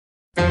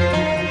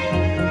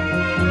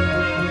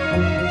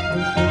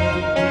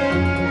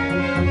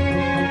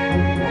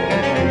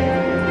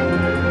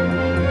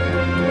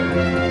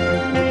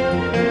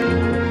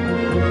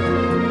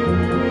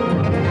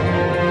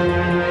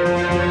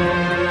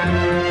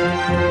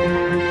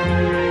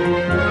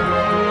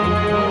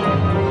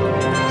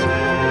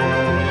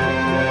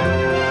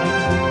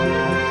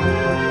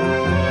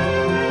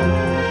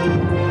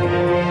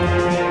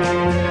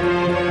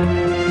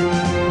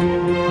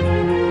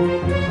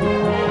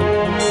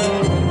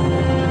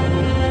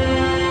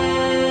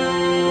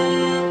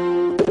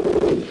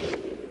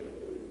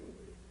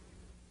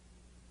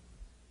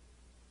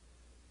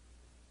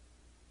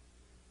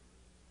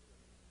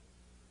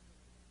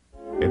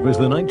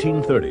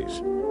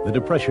1930s, the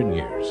Depression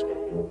years.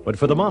 But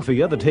for the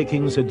Mafia, the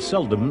takings had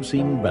seldom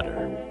seemed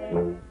better.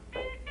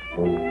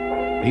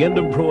 The end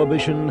of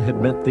Prohibition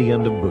had meant the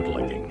end of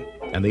bootlegging,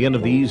 and the end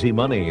of the easy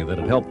money that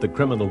had helped the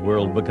criminal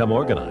world become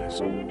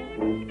organized.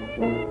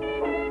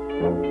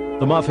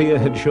 The Mafia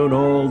had shown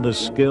all the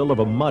skill of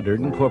a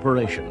modern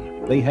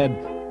corporation. They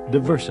had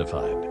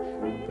diversified.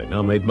 They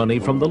now made money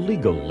from the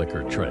legal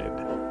liquor trade.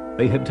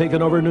 They had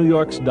taken over New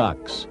York's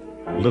docks.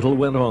 Little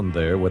went on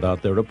there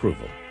without their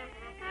approval.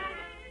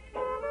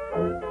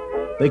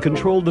 They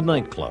controlled the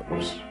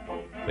nightclubs.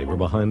 They were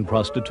behind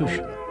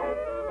prostitution.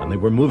 And they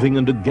were moving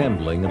into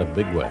gambling in a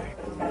big way.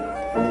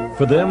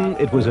 For them,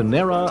 it was an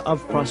era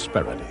of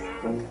prosperity.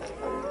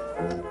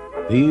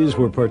 These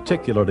were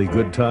particularly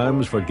good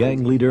times for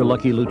gang leader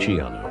Lucky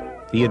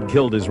Luciano. He had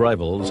killed his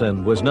rivals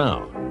and was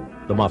now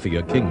the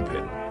Mafia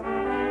kingpin.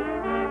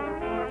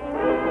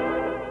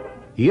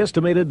 He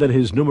estimated that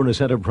his numerous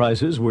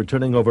enterprises were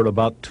turning over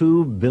about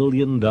 $2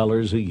 billion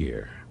a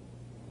year.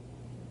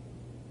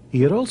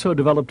 He had also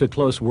developed a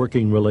close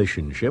working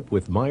relationship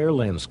with Meyer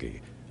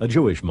Lansky, a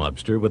Jewish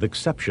mobster with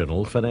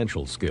exceptional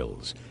financial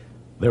skills.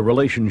 Their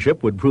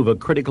relationship would prove a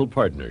critical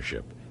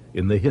partnership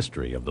in the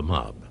history of the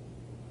mob.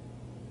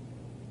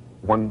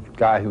 One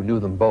guy who knew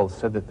them both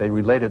said that they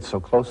related so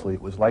closely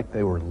it was like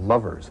they were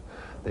lovers.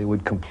 They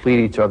would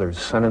complete each other's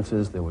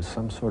sentences. There was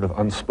some sort of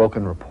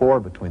unspoken rapport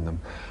between them.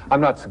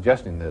 I'm not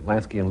suggesting that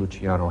Lansky and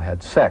Luciano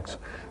had sex,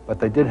 but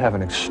they did have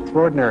an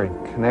extraordinary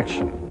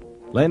connection.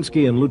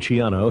 Lansky and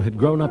Luciano had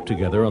grown up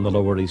together on the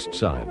Lower East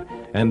Side,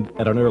 and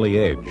at an early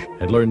age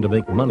had learned to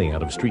make money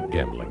out of street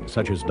gambling,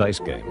 such as dice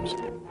games.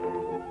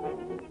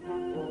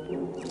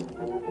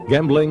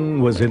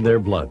 Gambling was in their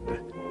blood.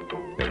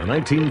 In the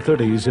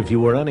 1930s, if you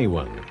were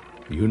anyone,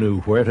 you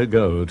knew where to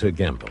go to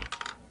gamble.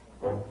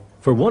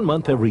 For 1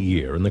 month every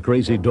year, in the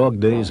crazy dog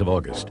days of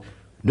August,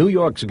 New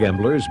York's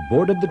gamblers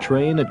boarded the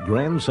train at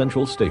Grand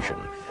Central Station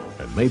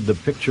and made the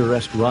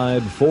picturesque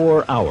ride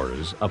 4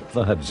 hours up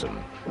the Hudson.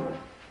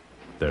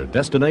 Their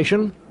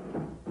destination?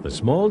 The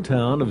small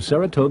town of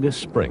Saratoga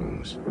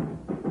Springs.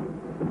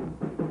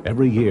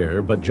 Every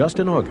year, but just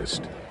in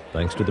August,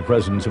 thanks to the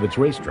presence of its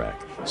racetrack,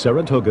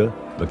 Saratoga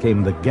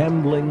became the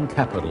gambling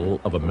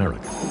capital of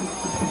America.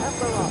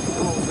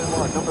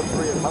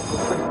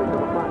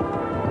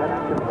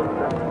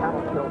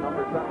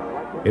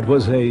 It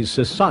was a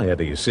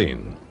society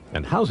scene,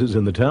 and houses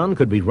in the town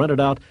could be rented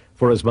out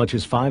for as much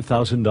as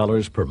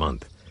 $5,000 per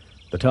month.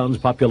 The town's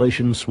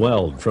population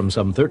swelled from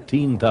some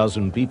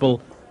 13,000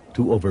 people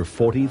to over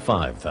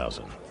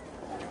 45,000.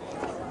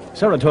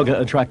 Saratoga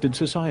attracted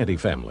society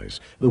families,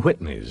 the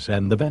Whitneys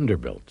and the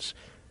Vanderbilts.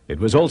 It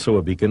was also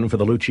a beacon for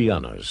the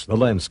Lucianos, the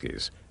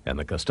Lanskys, and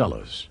the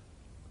Costellos.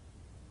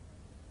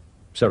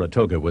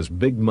 Saratoga was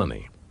big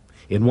money.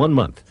 In 1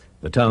 month,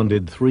 the town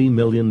did $3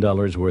 million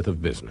worth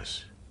of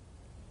business.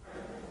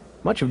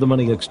 Much of the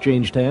money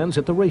exchanged hands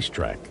at the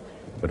racetrack,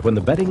 but when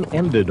the betting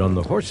ended on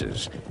the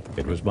horses,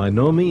 it was by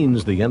no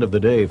means the end of the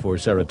day for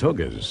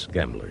Saratoga's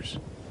gamblers.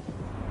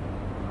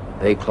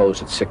 They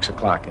closed at 6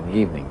 o'clock in the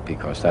evening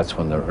because that's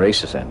when the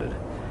races ended.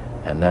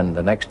 And then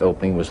the next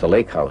opening was the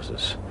lake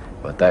houses,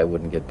 but that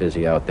wouldn't get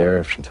busy out there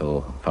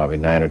until probably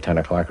 9 or 10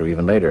 o'clock or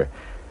even later.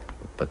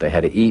 But they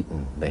had to eat,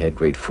 and they had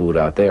great food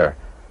out there.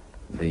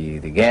 The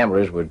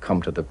gamblers would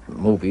come to the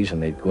movies,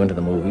 and they'd go into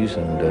the movies,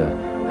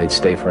 and they'd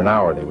stay for an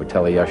hour. They would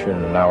tell the usher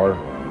in an hour,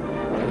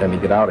 let me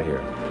get out of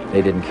here.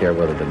 They didn't care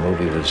whether the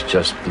movie was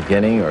just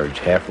beginning or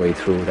halfway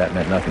through. That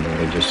meant nothing.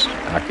 They were just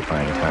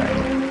occupying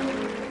time.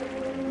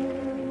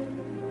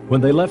 When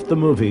they left the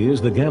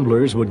movies, the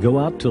gamblers would go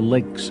out to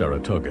Lake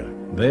Saratoga.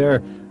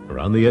 There,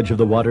 around the edge of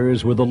the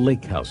waters, were the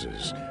lake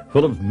houses,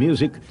 full of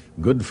music,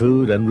 good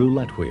food, and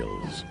roulette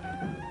wheels.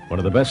 One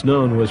of the best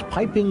known was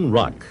Piping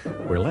Rock,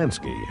 where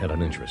Lansky had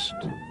an interest.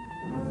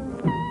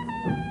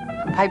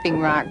 Piping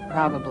Rock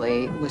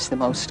probably was the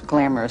most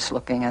glamorous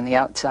looking on the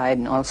outside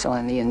and also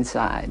on the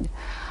inside.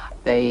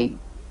 They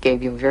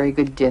gave you a very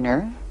good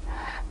dinner.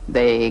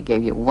 They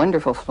gave you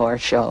wonderful floor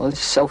shows.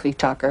 Sophie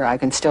Tucker, I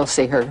can still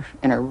see her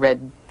in her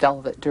red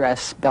velvet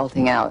dress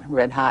belting out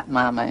Red Hot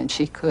Mama, and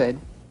she could.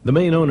 The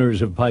main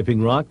owners of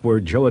Piping Rock were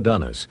Joe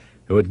Adonis,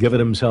 who had given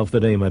himself the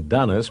name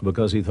Adonis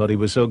because he thought he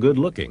was so good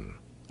looking,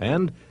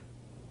 and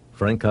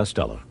Frank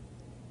Costello.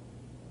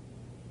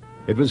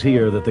 It was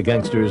here that the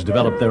gangsters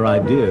developed their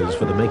ideas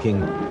for the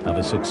making of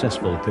a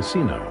successful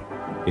casino.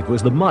 It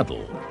was the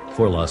model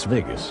for Las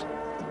Vegas.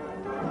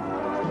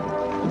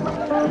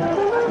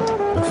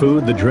 The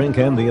food, the drink,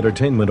 and the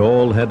entertainment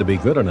all had to be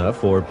good enough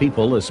for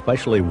people,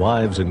 especially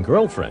wives and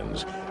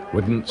girlfriends,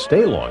 wouldn't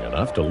stay long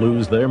enough to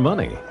lose their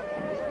money.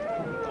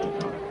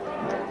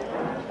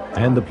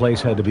 And the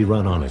place had to be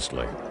run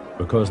honestly,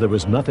 because there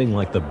was nothing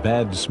like the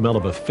bad smell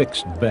of a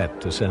fixed bet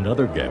to send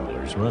other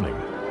gamblers running.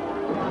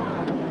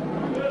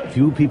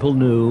 Few people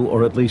knew,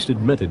 or at least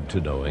admitted to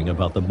knowing,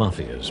 about the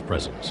Mafia's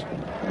presence.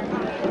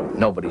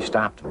 Nobody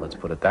stopped them, let's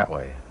put it that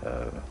way.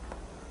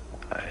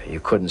 You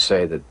couldn't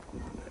say that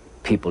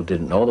people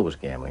didn't know there was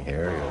gambling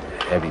here.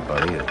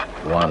 Everybody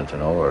that wanted to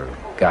know or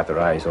got their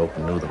eyes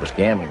open knew there was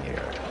gambling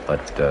here.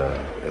 but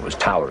it was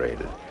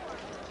tolerated.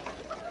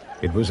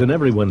 It was in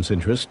everyone's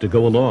interest to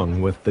go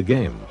along with the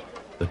game.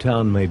 The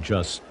town made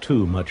just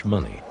too much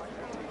money.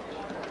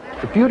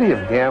 The beauty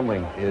of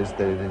gambling is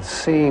that it is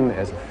seen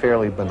as a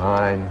fairly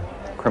benign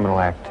criminal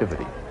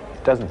activity.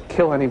 It doesn't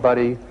kill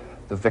anybody.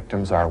 The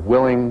victims are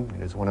willing.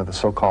 It is one of the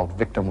so-called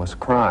victimless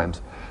crimes.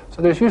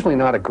 So there's usually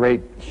not a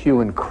great hue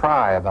and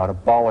cry about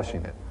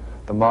abolishing it.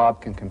 The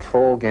mob can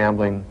control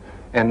gambling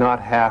and not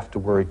have to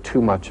worry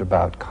too much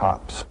about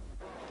cops.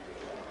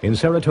 In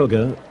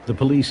Saratoga, the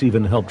police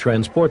even helped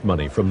transport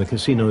money from the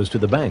casinos to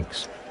the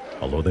banks,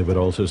 although they would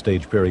also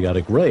stage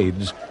periodic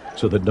raids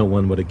so that no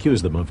one would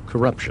accuse them of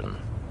corruption.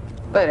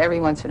 But every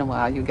once in a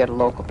while you get a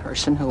local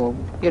person who,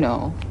 you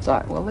know,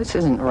 thought, well, this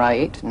isn't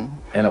right.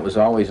 And it was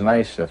always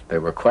nice if there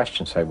were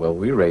questions, say, well,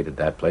 we raided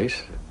that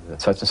place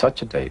at such and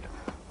such a date.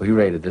 We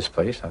raided this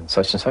place on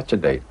such and such a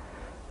date.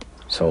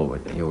 So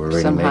you were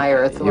really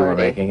you were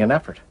making an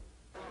effort.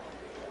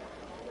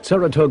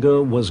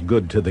 Saratoga was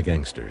good to the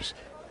gangsters,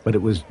 but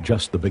it was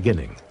just the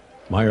beginning.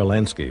 Meyer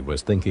Lansky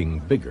was thinking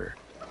bigger.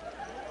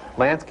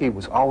 Lansky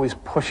was always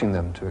pushing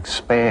them to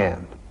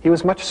expand. He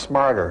was much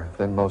smarter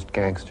than most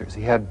gangsters.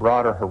 He had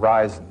broader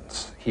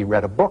horizons. He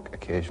read a book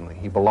occasionally.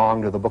 He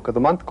belonged to the Book of the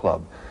Month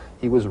Club.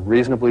 He was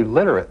reasonably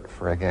literate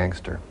for a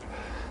gangster.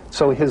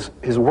 So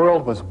his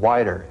world was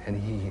wider,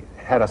 and he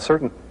had a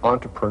certain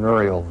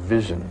entrepreneurial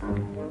vision.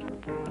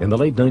 In the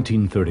late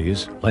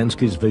 1930s,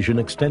 Lansky's vision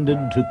extended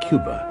to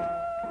Cuba.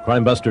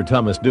 Crime buster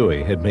Thomas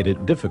Dewey had made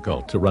it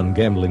difficult to run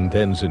gambling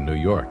dens in New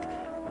York.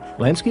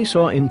 Lansky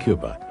saw in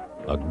Cuba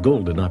a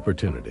golden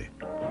opportunity.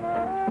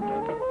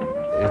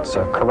 It's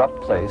a corrupt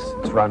place.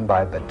 It's run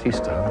by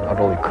Batista, an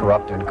utterly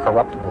corrupt and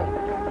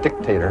corruptible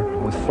dictator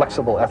with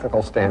flexible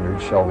ethical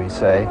standards, shall we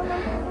say.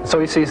 So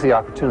he sees the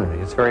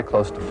opportunity. It's very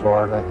close to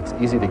Florida. It's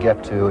easy to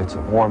get to. It's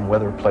a warm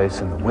weather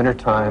place in the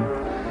wintertime.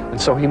 And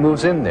so he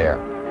moves in there.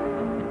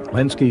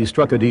 Lansky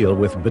struck a deal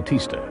with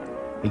Batista.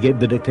 He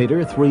gave the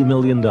dictator $3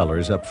 million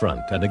up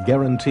front and a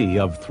guarantee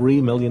of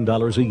 $3 million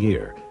a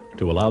year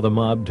to allow the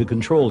mob to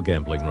control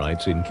gambling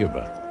rights in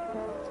Cuba.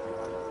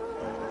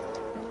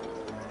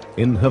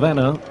 In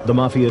Havana, the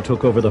Mafia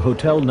took over the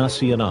Hotel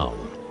Nacional.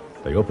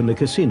 They opened a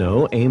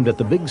casino aimed at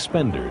the big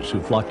spenders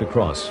who flocked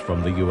across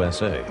from the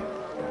USA.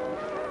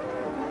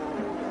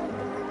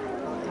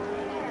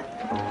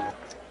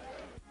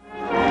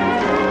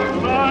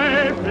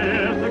 Life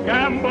is a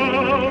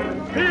gamble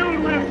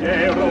filled with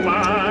gay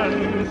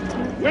romance.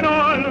 Win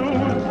or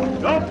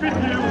lose, don't be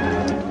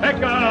due, take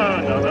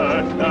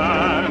another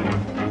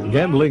chance.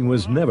 Gambling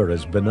was never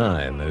as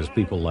benign as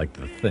people like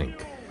to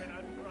think.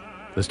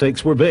 The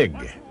stakes were big,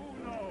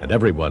 and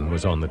everyone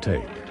was on the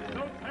take.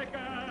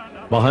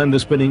 Behind the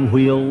spinning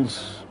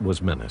wheels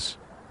was menace.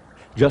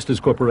 Just as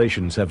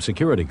corporations have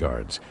security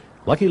guards,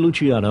 Lucky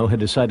Luciano had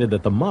decided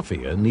that the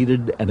Mafia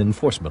needed an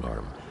enforcement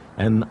arm,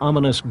 an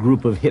ominous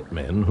group of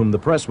hitmen whom the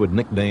press would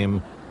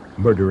nickname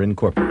Murder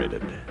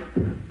Incorporated.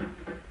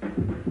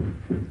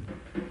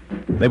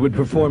 They would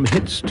perform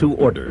hits to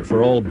order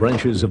for all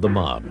branches of the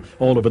mob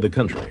all over the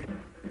country.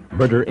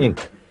 Murder,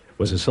 Inc.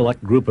 was a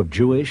select group of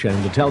Jewish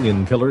and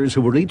Italian killers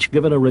who were each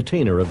given a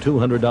retainer of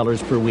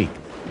 $200 per week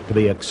to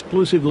be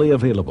exclusively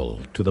available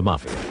to the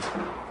Mafia.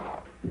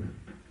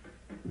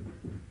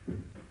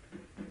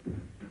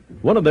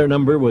 One of their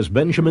number was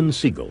Benjamin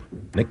Siegel,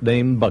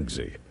 nicknamed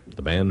Bugsy,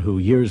 the man who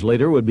years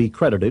later would be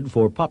credited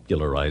for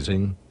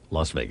popularizing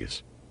Las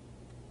Vegas.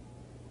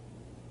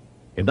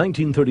 In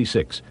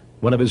 1936,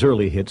 one of his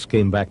early hits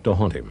came back to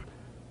haunt him.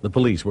 The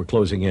police were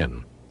closing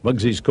in.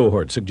 Bugsy's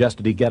cohort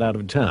suggested he get out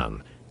of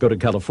town, go to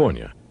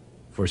California.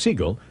 For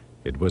Siegel,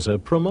 it was a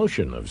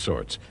promotion of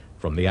sorts,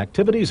 from the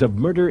activities of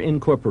Murder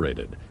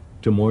Incorporated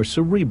to more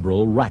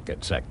cerebral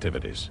rackets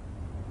activities.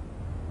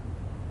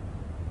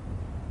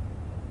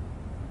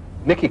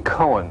 Nicky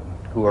Cohen,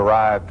 who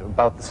arrived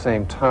about the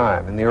same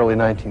time in the early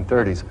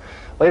 1930s,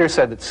 later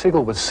said that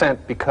Siegel was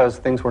sent because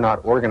things were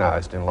not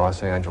organized in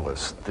Los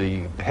Angeles.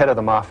 The head of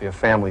the Mafia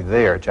family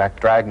there,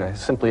 Jack Dragna,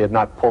 simply had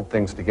not pulled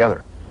things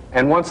together.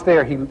 And once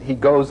there, he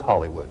goes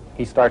Hollywood.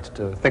 He starts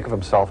to think of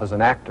himself as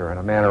an actor and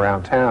a man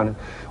around town, and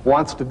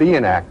wants to be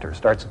an actor,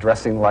 starts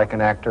dressing like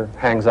an actor,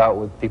 hangs out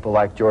with people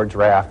like George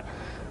Raft.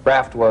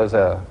 Raft was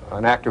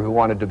an actor who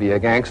wanted to be a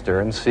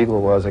gangster, and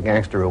Siegel was a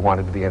gangster who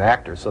wanted to be an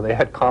actor, so they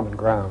had common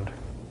ground.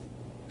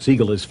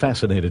 Siegel is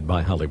fascinated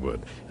by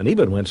Hollywood, and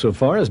even went so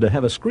far as to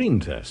have a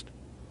screen test.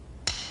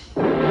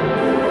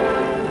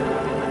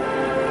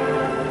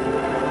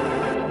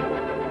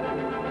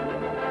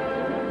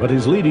 But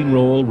his leading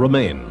role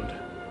remained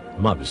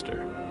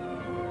mobster.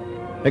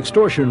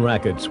 Extortion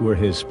rackets were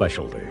his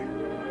specialty.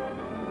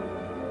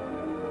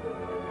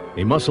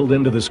 He muscled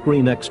into the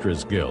Screen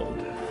Extras Guild,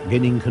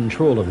 gaining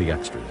control of the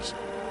extras,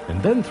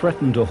 and then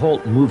threatened to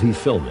halt movie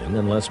filming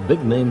unless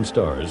big-name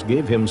stars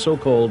gave him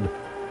so-called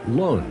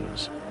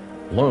loans.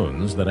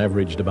 Loans that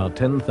averaged about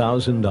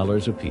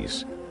 $10,000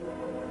 apiece.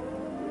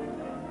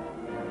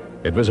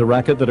 It was a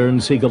racket that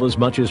earned Siegel as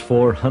much as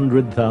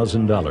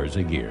 $400,000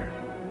 a year.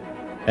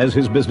 As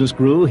his business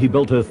grew, he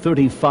built a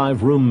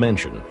 35-room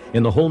mansion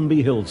in the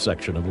Holmby Hills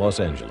section of Los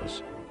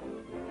Angeles.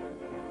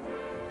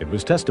 It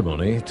was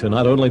testimony to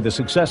not only the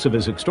success of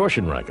his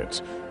extortion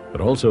rackets,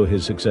 but also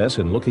his success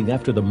in looking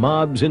after the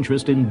mob's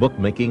interest in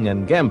bookmaking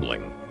and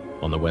gambling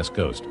on the West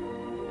Coast.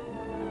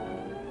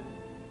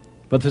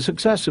 But the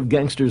success of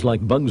gangsters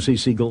like Bugsy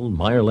Siegel,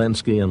 Meyer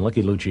Lansky, and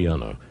Lucky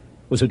Luciano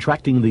was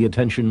attracting the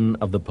attention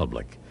of the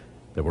public.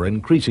 There were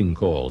increasing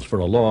calls for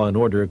a law and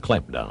order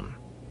clampdown.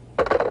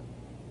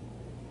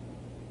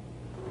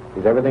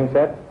 Is everything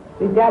set?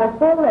 We've got a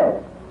full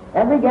list.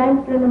 Every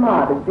gangster in the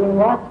mob is being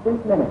watched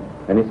this minute.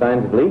 Any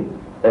signs of leaks?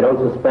 They don't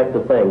suspect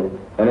a thing.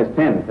 Then it's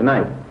 10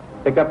 tonight.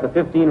 Pick up the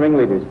 15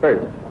 ringleaders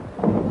first.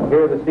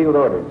 Here are the sealed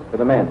orders for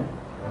the men.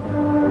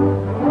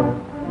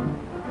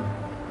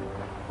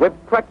 With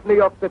crack New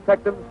York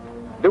detectives,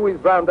 Dewey's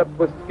roundup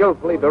was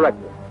skillfully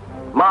directed.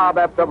 Mob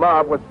after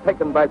mob was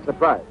taken by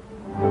surprise.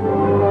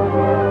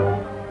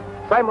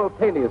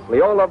 Simultaneously,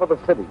 all over the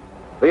city,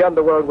 the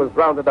underworld was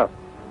rounded up.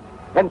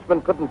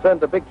 Henchmen couldn't turn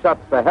to big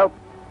shots for help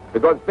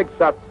because big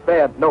shots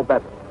fared no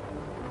better.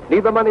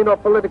 Neither money nor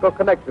political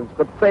connections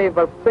could save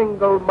a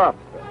single mobster.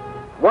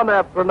 One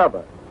after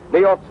another, New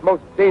York's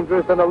most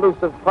dangerous and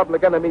elusive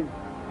public enemies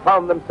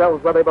found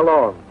themselves where they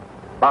belonged,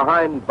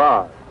 behind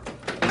bars.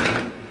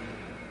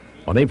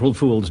 On April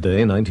Fool's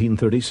Day,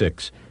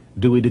 1936,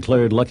 Dewey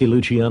declared Lucky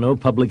Luciano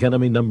public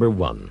enemy number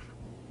 1.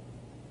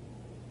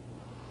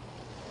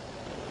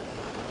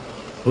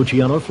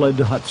 Luciano fled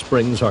to Hot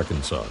Springs,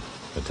 Arkansas,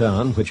 a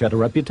town which had a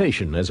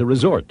reputation as a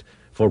resort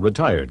for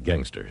retired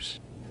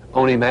gangsters.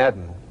 Oney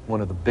Madden,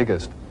 one of the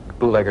biggest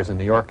bootleggers in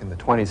New York in the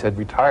 20s, had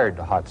retired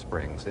to Hot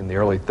Springs in the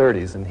early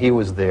 30s, and he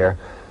was there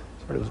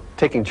sort of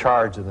taking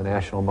charge of the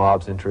national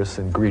mob's interests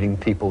and greeting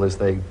people as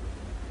they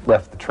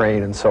left the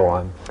train and so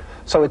on.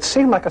 So it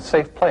seemed like a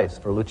safe place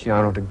for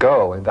Luciano to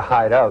go and to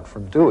hide out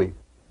from Dewey.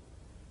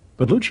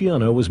 But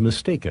Luciano was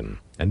mistaken,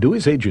 and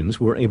Dewey's agents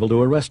were able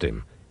to arrest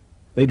him.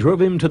 They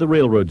drove him to the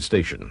railroad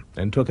station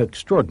and took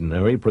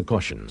extraordinary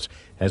precautions,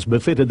 as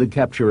befitted the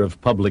capture of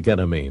public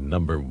enemy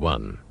number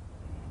 1.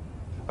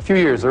 A few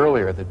years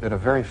earlier, there'd been a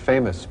very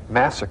famous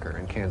massacre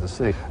in Kansas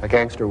City. A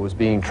gangster was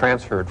being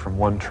transferred from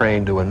one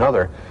train to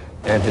another,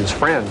 and his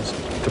friends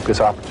took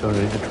this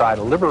opportunity to try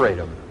to liberate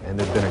him. And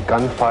there'd been a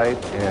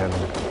gunfight, and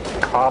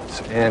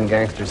cops and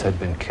gangsters had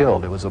been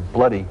killed. It was a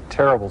bloody,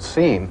 terrible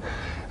scene.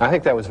 And I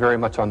think that was very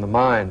much on the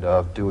mind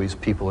of Dewey's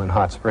people in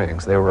Hot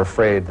Springs. They were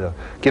afraid,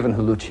 given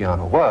who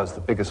Luciano was, the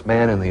biggest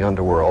man in the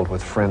underworld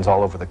with friends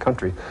all over the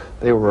country,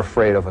 they were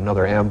afraid of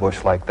another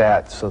ambush like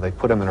that, so they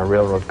put him in a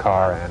railroad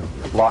car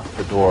and locked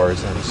the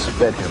doors and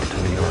sped him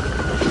to New York.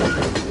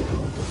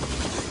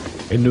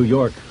 In New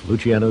York,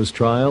 Luciano's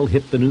trial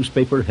hit the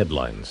newspaper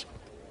headlines.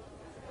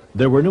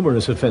 There were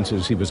numerous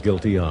offenses he was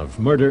guilty of: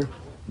 murder,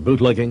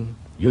 bootlegging,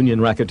 union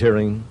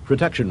racketeering,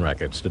 protection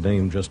rackets, to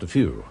name just a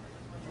few.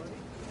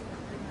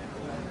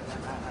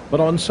 But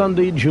on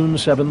Sunday, June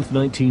 7th,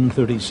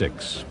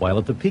 1936, while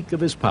at the peak of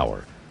his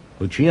power,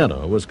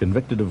 Luciano was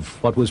convicted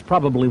of what was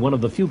probably one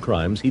of the few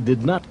crimes he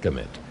did not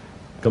commit: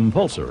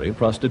 compulsory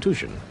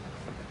prostitution.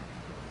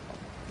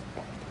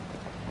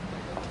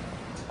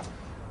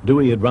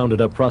 Dewey had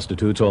rounded up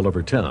prostitutes all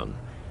over town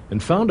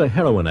and found a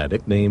heroin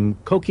addict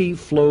named Cokie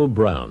Flo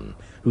Brown,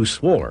 who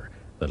swore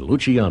that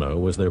Luciano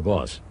was their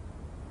boss.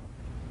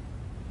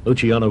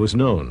 Luciano was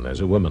known as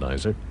a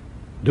womanizer.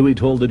 Dewey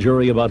told the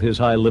jury about his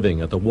high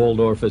living at the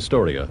Waldorf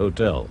Astoria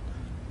Hotel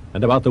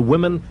and about the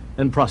women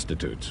and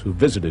prostitutes who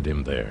visited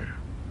him there.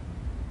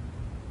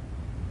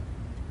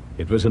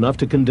 It was enough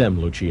to condemn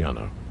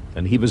Luciano,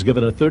 and he was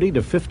given a 30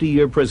 to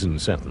 50-year prison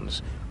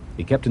sentence.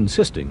 He kept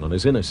insisting on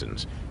his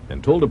innocence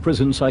and told a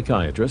prison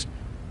psychiatrist,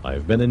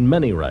 "I've been in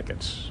many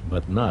rackets,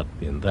 but not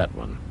in that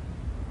one."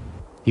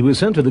 He was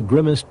sent to the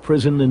grimmest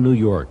prison in New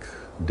York,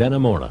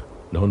 Dannemora,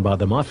 known by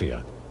the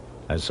Mafia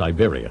as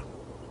Siberia.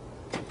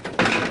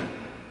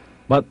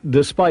 But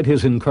despite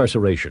his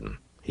incarceration,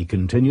 he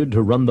continued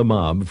to run the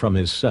mob from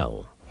his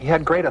cell. He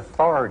had great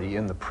authority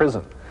in the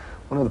prison.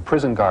 One of the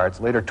prison guards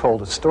later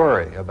told a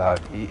story about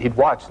he'd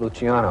watched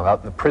Luciano out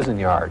in the prison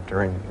yard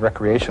during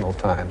recreational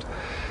times,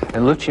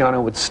 and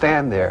Luciano would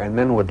stand there and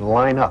men would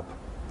line up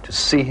to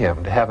see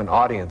him, to have an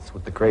audience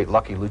with the great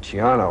Lucky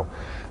Luciano.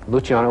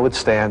 Luciano would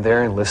stand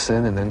there and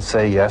listen and then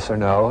say yes or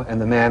no,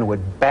 and the man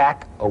would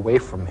back away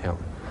from him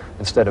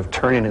instead of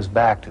turning his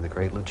back to the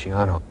great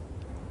Luciano.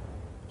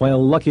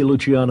 While Lucky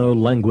Luciano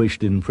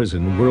languished in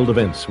prison, world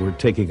events were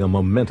taking a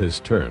momentous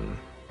turn.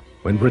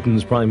 When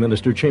Britain's Prime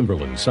Minister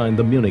Chamberlain signed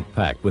the Munich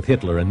Pact with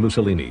Hitler and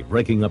Mussolini,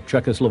 breaking up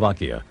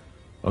Czechoslovakia,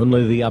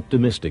 only the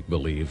optimistic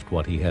believed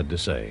what he had to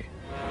say.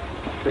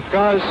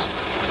 Because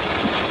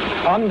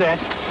on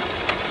death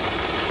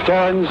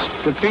turns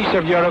the peace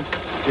of Europe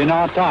in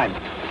our time.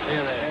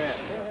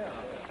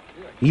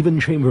 Even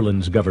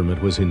Chamberlain's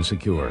government was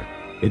insecure.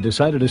 It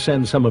decided to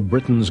send some of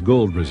Britain's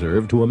gold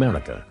reserve to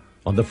America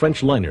on the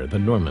French liner, the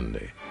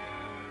Normandy.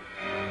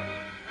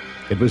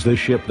 It was this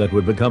ship that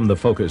would become the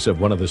focus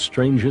of one of the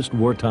strangest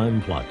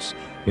wartime plots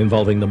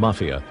involving the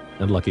Mafia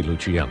and Lucky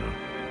Luciano.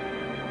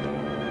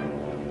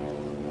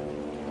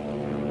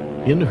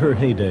 In her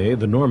heyday,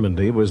 the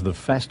Normandy was the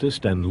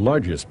fastest and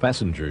largest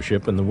passenger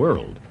ship in the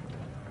world.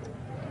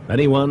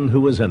 Anyone who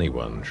was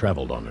anyone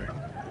traveled on her.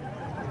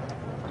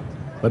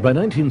 But by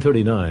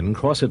 1939,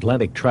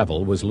 cross-Atlantic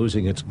travel was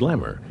losing its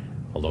glamour.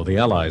 Although the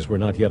Allies were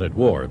not yet at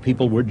war,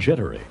 people were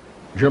jittery.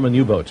 German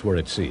U-boats were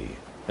at sea,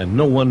 and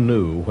no one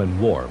knew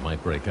when war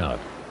might break out.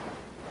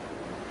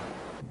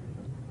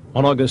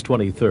 On August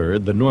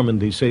 23rd, the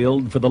Normandy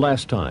sailed for the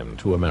last time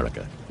to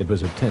America. It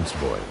was a tense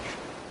voyage.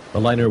 The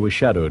liner was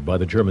shadowed by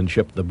the German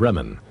ship the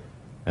Bremen,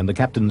 and the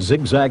captain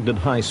zigzagged at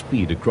high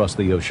speed across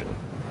the ocean,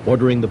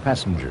 ordering the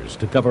passengers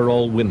to cover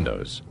all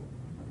windows.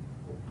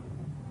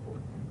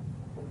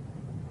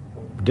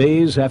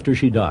 Days after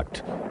she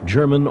docked,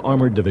 German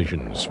armored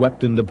divisions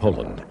swept into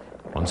Poland.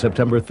 On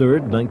September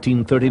 3rd,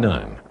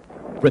 1939,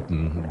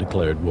 Britain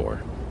declared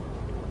war.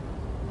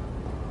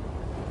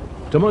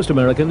 To most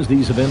Americans,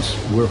 these events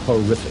were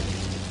horrific.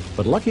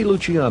 But Lucky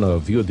Luciano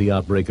viewed the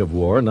outbreak of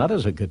war not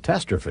as a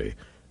catastrophe,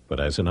 but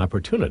as an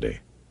opportunity.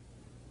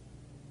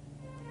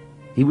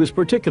 He was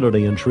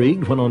particularly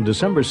intrigued when on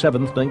December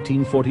 7th,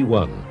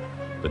 1941,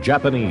 the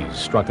Japanese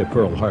struck at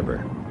Pearl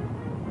Harbor.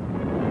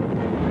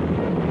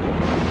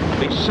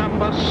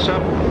 December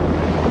 7th,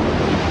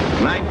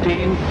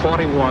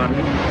 1941,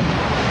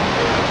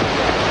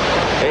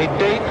 a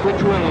date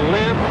which will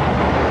live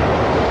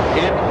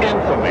in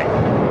infamy.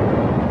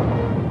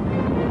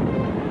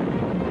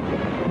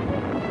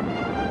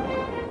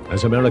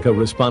 As America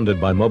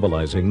responded by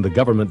mobilizing, the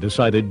government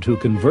decided to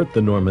convert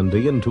the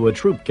Normandy into a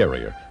troop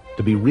carrier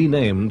to be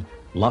renamed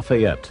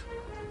Lafayette.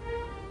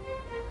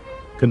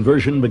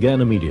 Conversion began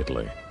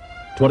immediately.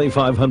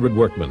 2,500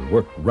 workmen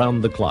worked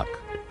round the clock,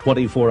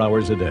 24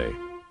 hours a day.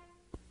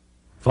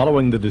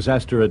 Following the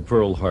disaster at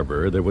Pearl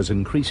Harbor, there was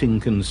increasing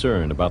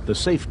concern about the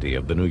safety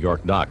of the New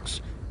York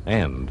docks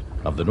and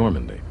of the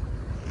Normandy.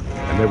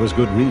 And there was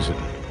good reason.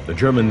 The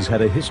Germans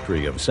had a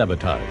history of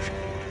sabotage.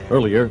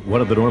 Earlier,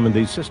 one of the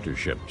Normandy's sister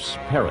ships,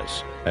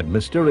 Paris, had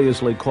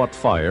mysteriously caught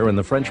fire in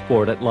the French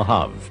port at Le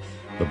Havre.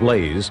 The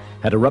blaze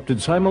had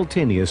erupted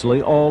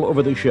simultaneously all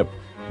over the ship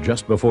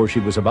just before she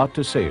was about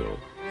to sail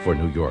for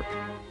New York.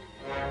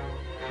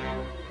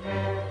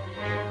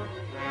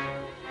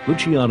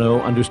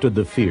 Luciano understood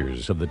the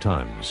fears of the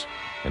times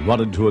and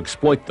wanted to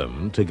exploit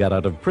them to get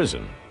out of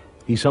prison.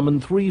 He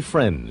summoned 3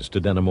 friends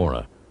to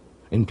Dannemora,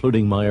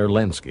 including Meyer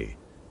Lansky.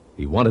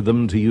 He wanted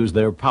them to use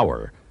their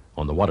power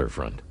on the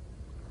waterfront.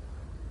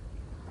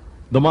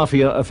 The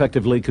Mafia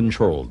effectively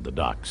controlled the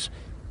docks.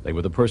 They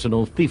were the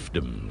personal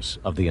fiefdoms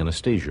of the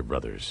Anastasia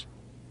brothers.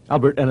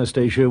 Albert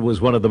Anastasia was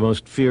one of the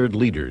most feared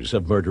leaders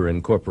of Murder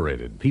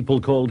Incorporated.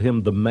 People called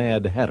him the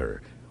Mad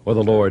Hatter or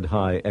the Lord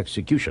High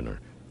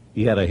Executioner.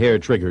 He had a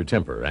hair-trigger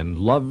temper and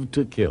loved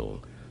to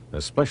kill,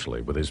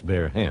 especially with his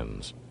bare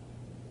hands.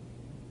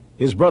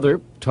 His brother,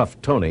 Tough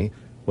Tony,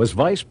 was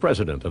vice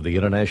president of the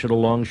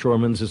International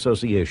Longshoremen's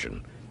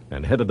Association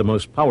and headed the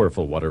most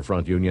powerful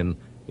waterfront union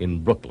in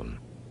Brooklyn.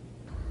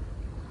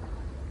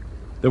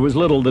 There was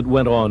little that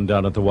went on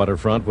down at the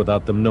waterfront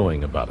without them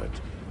knowing about it.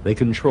 They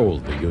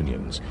controlled the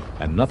unions,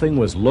 and nothing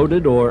was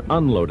loaded or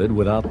unloaded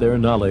without their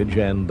knowledge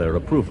and their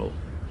approval.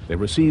 They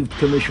received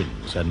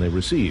commissions, and they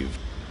received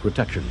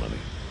protection money.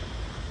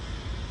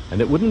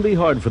 And it wouldn't be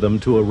hard for them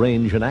to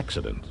arrange an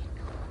accident.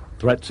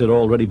 Threats had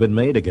already been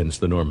made against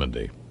the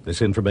Normandy.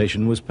 This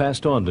information was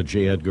passed on to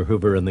J. Edgar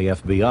Hoover and the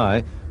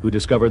FBI, who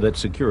discovered that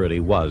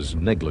security was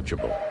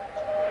negligible.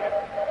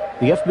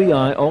 The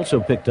FBI also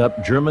picked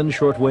up German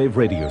shortwave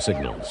radio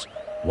signals.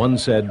 One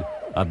said,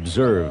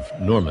 "Observe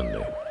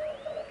Normandy."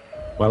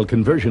 While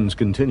conversions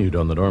continued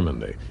on the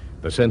Normandy,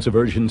 the sense of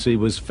urgency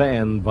was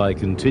fanned by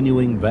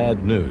continuing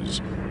bad news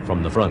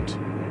from the front.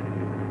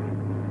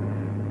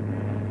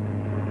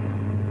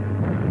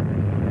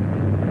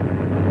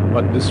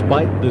 But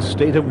despite the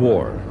state of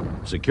war,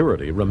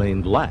 security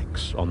remained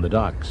lax on the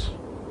docks.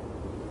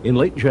 In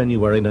late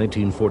January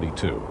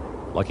 1942,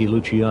 Lucky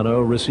Luciano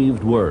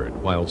received word,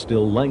 while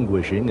still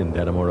languishing in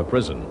Dannemora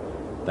prison,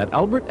 that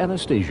Albert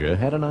Anastasia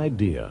had an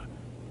idea.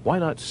 Why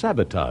not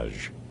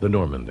sabotage the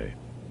Normandy?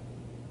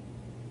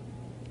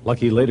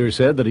 Lucky later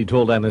said that he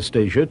told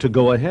Anastasia to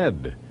go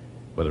ahead.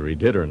 Whether he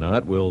did or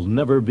not will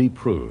never be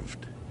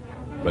proved.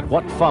 But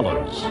what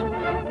follows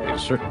is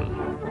certain.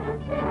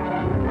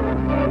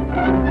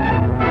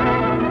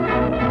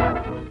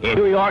 In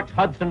New York's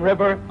Hudson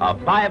River, a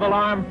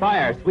 5-alarm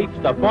fire sweeps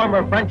the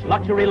former French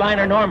luxury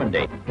liner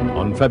Normandy.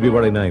 On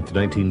February 9th,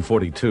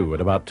 1942,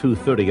 at about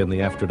 2:30 in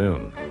the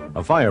afternoon,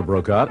 a fire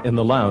broke out in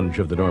the lounge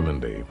of the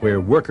Normandy, where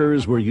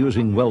workers were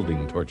using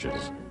welding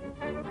torches.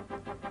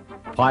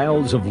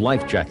 Piles of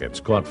life jackets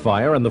caught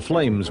fire, and the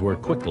flames were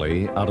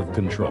quickly out of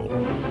control.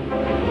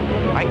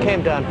 I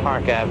came down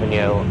Park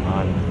Avenue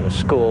on a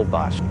school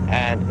bus,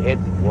 and it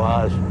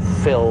was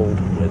filled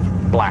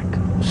with black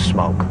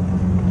smoke.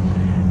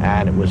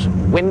 And it was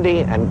windy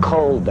and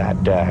cold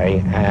that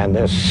day, and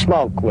this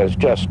smoke was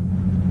just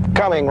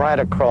coming right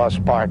across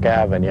Park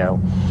Avenue,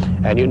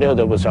 and you knew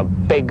there was a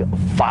big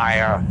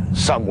fire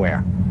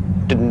somewhere.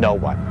 Didn't know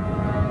what.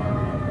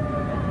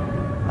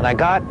 And I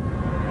got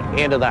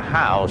into the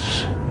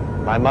house,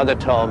 my mother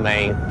told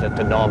me that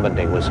the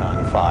Normandy was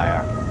on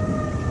fire.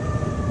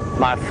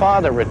 My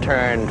father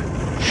returned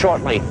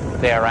shortly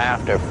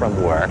thereafter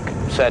from work,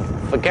 said,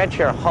 "Forget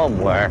your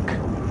homework,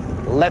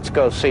 let's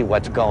go see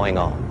what's going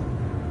on."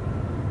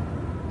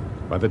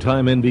 By the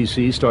time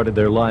NBC started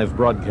their live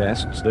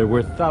broadcasts, there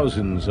were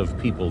thousands of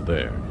people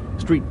there.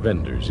 Street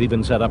vendors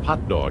even set up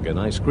hot dog and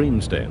ice cream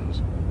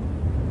stands.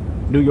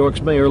 New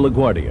York's Mayor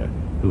LaGuardia,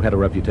 who had a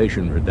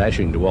reputation for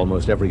dashing to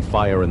almost every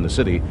fire in the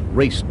city,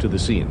 raced to the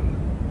scene.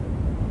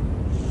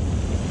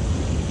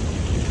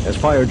 As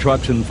fire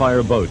trucks and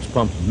fire boats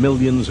pumped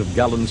millions of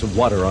gallons of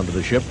water onto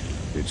the ship,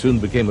 it soon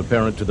became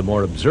apparent to the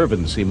more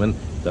observant seamen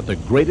that the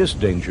greatest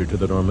danger to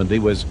the Normandy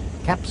was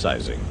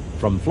capsizing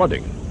from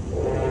flooding.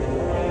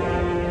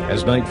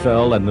 As night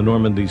fell and the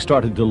Normandy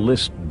started to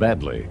list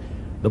badly,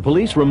 the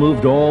police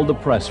removed all the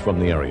press from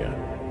the area.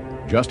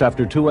 Just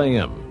after 2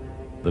 a.m.,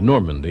 the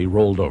Normandy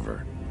rolled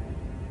over.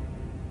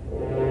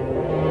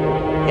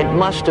 It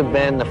must have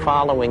been the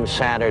following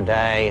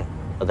Saturday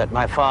that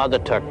my father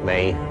took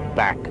me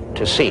back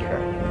to see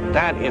her.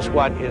 That is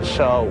what is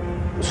so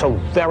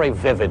very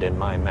vivid in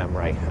my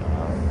memory.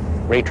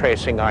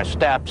 Retracing our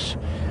steps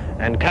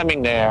and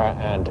coming there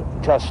and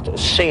just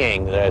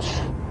seeing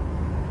this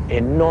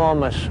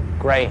enormous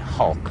gray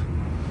hulk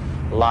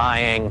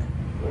lying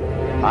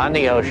on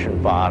the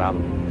ocean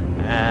bottom,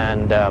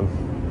 and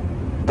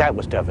that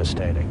was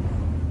devastating.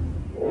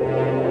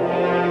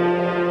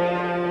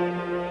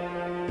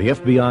 The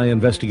FBI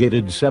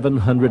investigated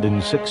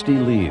 760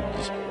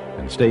 leads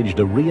and staged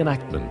a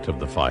reenactment of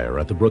the fire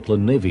at the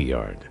Brooklyn Navy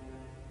Yard.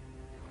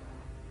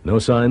 No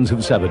signs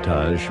of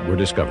sabotage were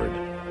discovered.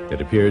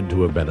 It appeared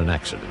to have been an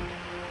accident.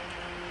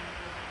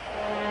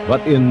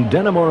 But in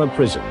Dannemora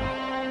prison,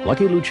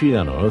 Lucky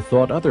Luciano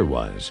thought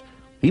otherwise.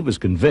 He was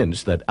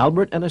convinced that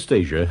Albert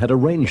Anastasia had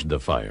arranged the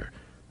fire,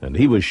 and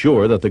he was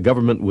sure that the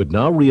government would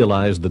now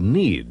realize the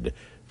need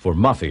for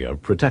Mafia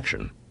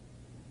protection.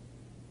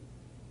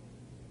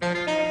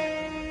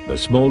 The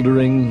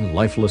smoldering,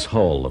 lifeless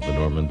hull of the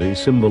Normandy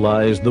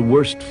symbolized the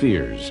worst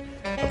fears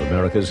of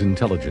America's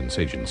intelligence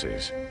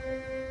agencies.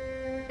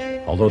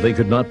 Although they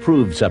could not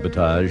prove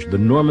sabotage, the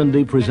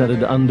Normandy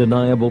presented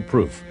undeniable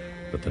proof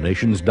that the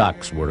nation's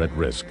docks were at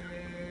risk.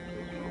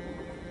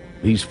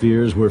 These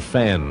fears were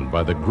fanned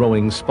by the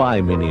growing spy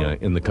mania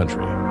in the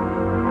country.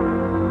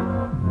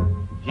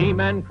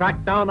 G-men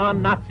cracked down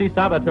on Nazi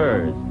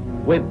saboteurs.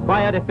 With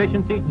quiet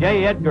efficiency,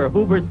 J. Edgar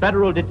Hoover's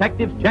federal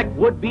detectives checked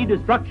would-be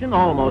destruction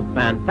almost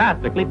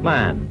fantastically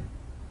planned.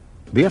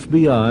 The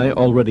FBI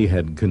already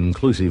had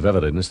conclusive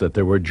evidence that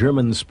there were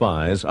German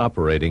spies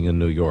operating in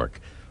New York.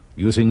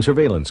 Using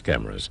surveillance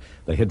cameras,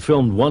 they had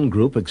filmed one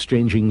group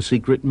exchanging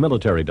secret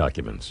military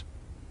documents.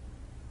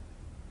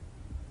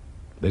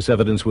 This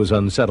evidence was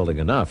unsettling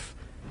enough,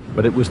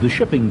 but it was the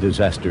shipping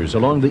disasters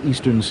along the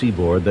eastern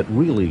seaboard that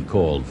really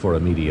called for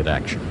immediate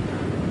action.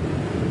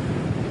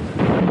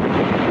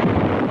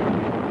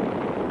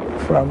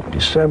 From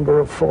December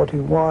of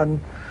 41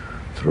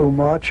 through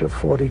March of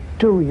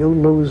 42, you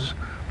lose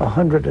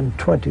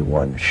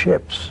 121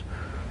 ships.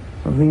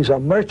 And these are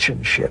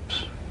merchant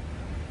ships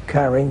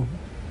carrying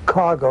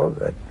cargo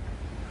that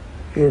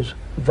is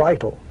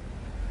vital,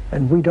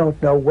 and we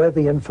don't know where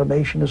the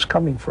information is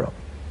coming from.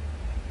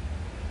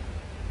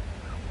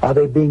 Are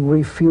they being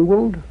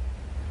refueled?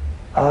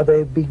 Are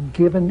they being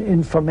given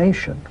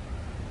information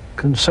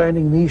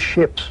concerning these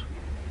ships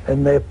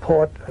and their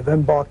port of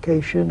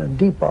embarkation and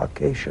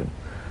debarkation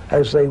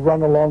as they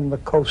run along the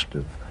coast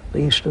of the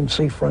eastern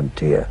sea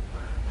frontier?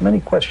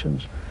 Many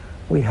questions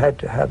we had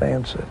to have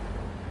answered.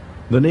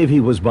 The Navy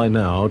was by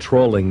now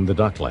trawling the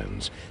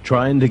docklands,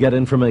 trying to get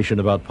information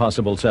about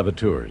possible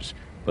saboteurs,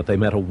 but they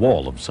met a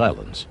wall of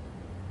silence.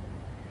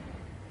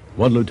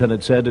 One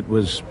lieutenant said it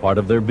was part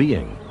of their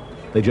being.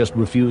 They just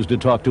refused to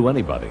talk to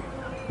anybody,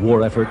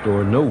 war effort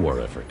or no war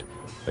effort.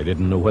 They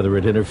didn't know whether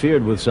it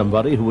interfered with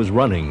somebody who was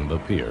running the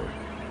pier.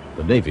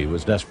 The Navy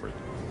was desperate.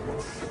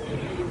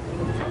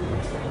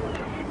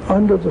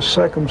 Under the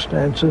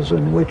circumstances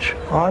in which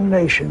our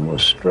nation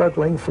was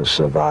struggling for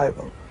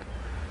survival,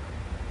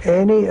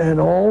 any and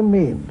all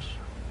means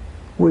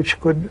which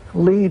could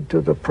lead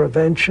to the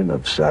prevention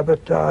of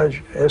sabotage,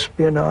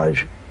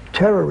 espionage,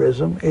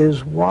 terrorism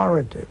is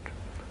warranted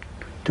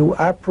to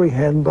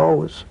apprehend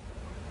those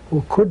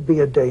who could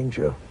be a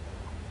danger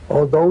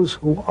or those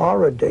who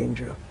are a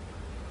danger.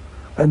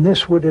 And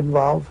this would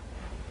involve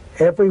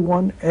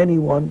everyone,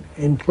 anyone,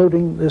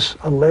 including this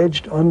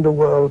alleged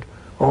underworld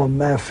or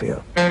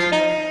mafia.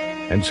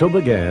 And so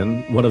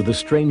began one of the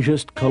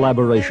strangest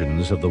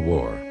collaborations of the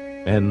war,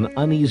 an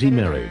uneasy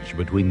marriage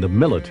between the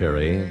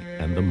military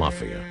and the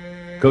mafia,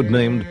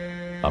 codenamed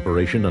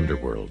Operation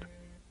Underworld.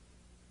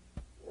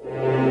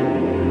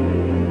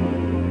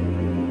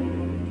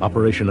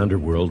 Operation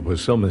Underworld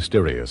was so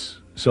mysterious,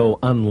 so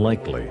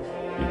unlikely,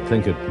 you'd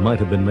think it might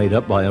have been made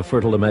up by a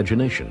fertile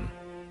imagination.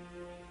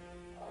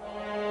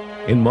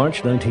 In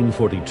March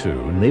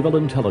 1942, Naval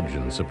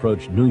Intelligence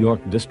approached New York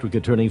District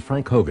Attorney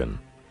Frank Hogan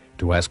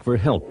to ask for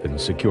help in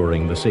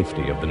securing the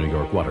safety of the New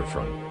York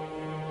waterfront.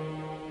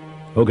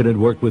 Hogan had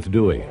worked with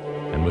Dewey,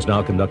 and was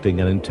now conducting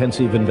an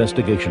intensive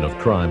investigation of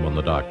crime on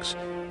the docks.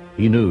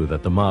 He knew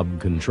that the mob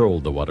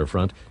controlled the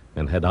waterfront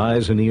and had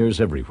eyes and ears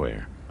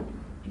everywhere.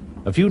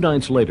 A few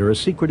nights later, a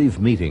secretive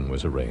meeting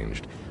was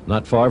arranged,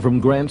 not far from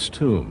Grant's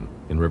tomb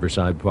in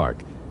Riverside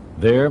Park.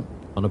 There,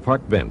 on a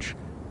park bench,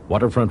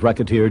 waterfront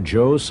racketeer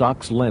Joe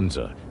Sox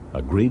Lanza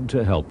agreed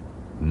to help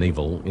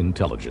naval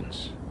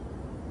intelligence.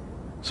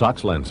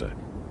 Sox Lanza,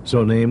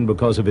 so named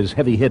because of his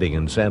heavy hitting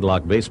in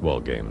sandlot baseball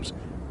games,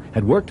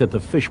 had worked at the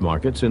fish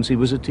market since he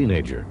was a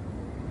teenager.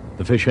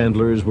 The fish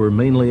handlers were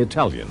mainly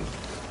Italian,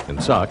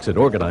 and Sox had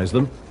organized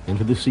them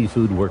into the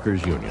Seafood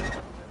Workers Union.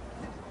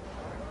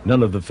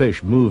 None of the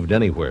fish moved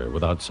anywhere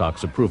without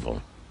Sox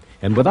approval,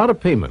 and without a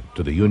payment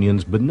to the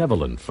union's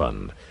benevolent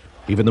fund.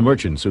 Even the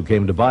merchants who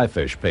came to buy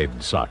fish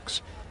paid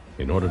Sox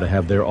in order to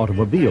have their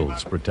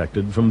automobiles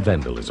protected from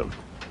vandalism.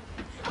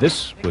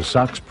 This was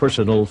Sox's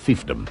personal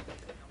fiefdom,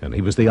 and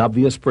he was the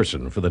obvious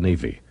person for the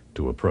Navy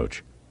to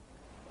approach.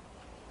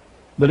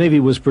 The Navy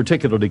was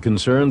particularly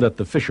concerned that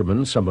the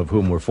fishermen, some of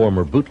whom were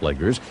former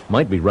bootleggers,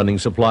 might be running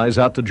supplies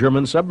out to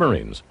German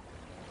submarines.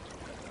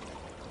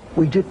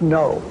 We didn't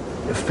know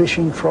if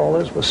fishing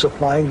trawlers were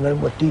supplying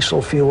them with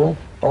diesel fuel.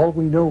 All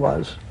we knew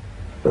was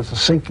that the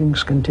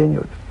sinkings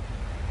continued,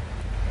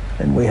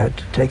 and we had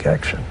to take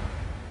action.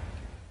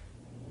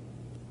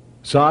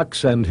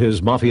 Sox and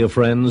his Mafia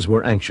friends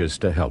were anxious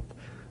to help.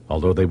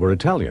 Although they were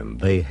Italian,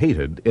 they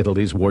hated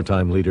Italy's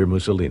wartime leader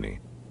Mussolini.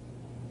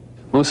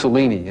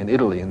 Mussolini in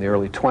Italy in the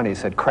early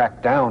 20s had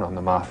cracked down on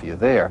the Mafia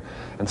there,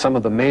 and some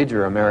of the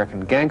major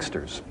American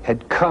gangsters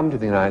had come to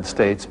the United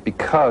States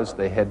because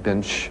they had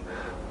been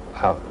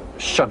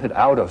shunted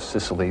out of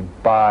Sicily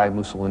by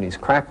Mussolini's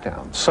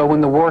crackdown. So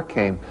when the war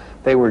came,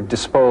 they were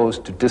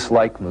disposed to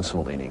dislike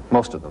Mussolini,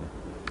 most of them.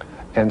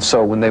 And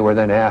so when they were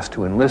then asked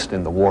to enlist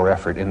in the war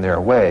effort in their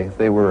way,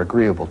 they were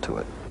agreeable to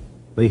it.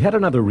 They had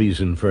another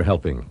reason for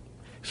helping.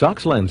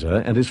 Sox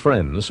Lanza and his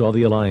friends saw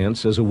the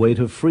alliance as a way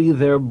to free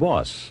their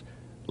boss,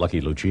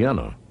 Lucky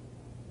Luciano.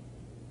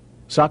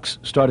 Sox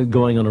started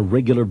going on a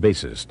regular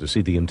basis to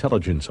see the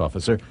intelligence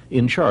officer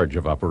in charge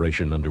of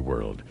Operation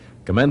Underworld,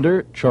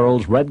 Commander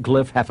Charles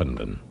Radcliffe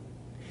Haffenden.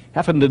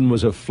 Haffenden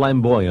was a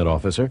flamboyant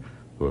officer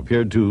who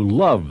appeared to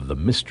love the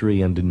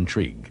mystery and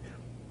intrigue.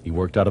 He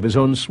worked out of his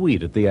own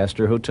suite at the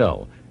Astor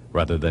Hotel,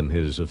 rather than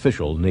his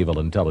official Naval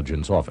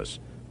Intelligence office.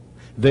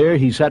 There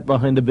he sat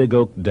behind a big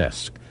oak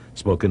desk,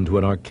 spoke into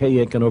an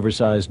archaic and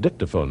oversized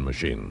dictaphone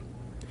machine.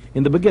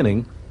 In the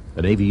beginning,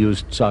 the Navy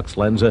used Sox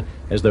Lanza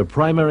as their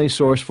primary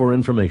source for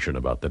information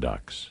about the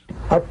docks.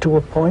 Up to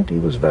a point, he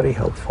was very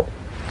helpful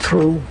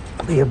through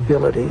the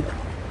ability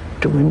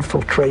to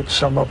infiltrate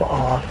some of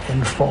our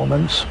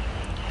informants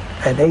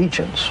and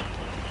agents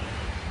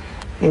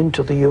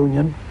into the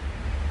Union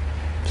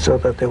so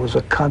that there was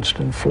a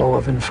constant flow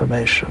of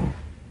information.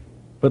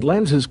 But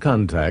Lanza's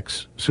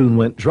contacts soon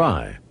went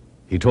dry.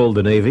 He told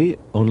the Navy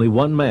only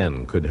one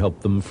man could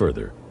help them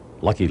further,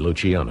 Lucky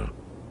Luciano.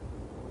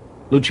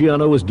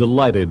 Luciano was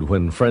delighted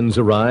when friends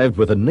arrived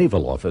with a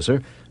naval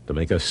officer to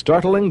make a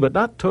startling but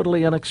not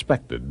totally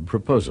unexpected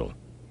proposal.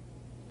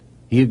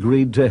 He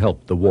agreed to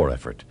help the war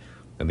effort,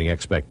 and the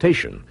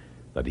expectation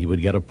that he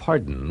would get a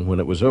pardon when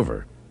it was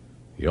over.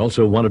 He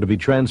also wanted to be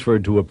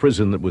transferred to a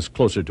prison that was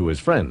closer to his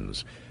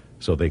friends,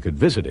 so they could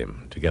visit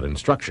him to get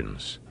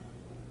instructions.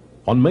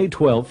 On May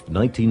 12,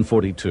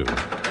 1942,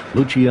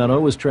 Luciano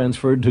was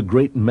transferred to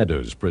Great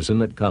Meadows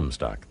Prison at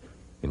Comstock.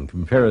 In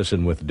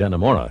comparison with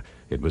Dannemora,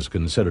 it was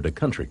considered a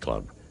country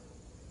club.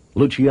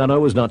 Luciano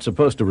was not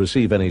supposed to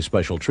receive any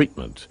special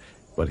treatment,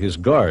 but his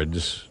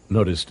guards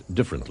noticed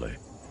differently.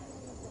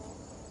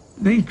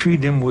 They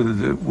treat him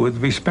with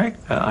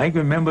respect. I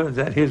remember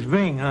that his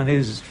ring on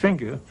his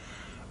finger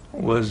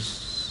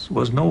was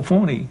no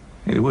phony.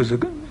 It was a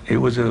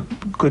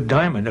good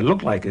diamond. It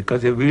looked like it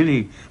because it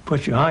really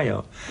puts you high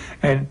up.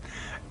 And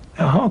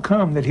how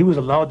come that he was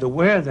allowed to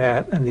wear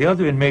that, and the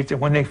other inmates, that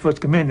when they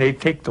first come in, they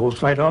take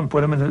those right on and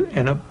put them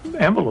in an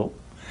envelope,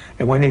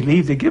 and when they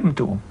leave, they give them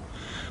to him.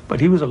 But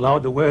he was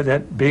allowed to wear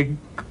that big,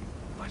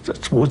 I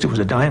suppose it was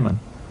a diamond.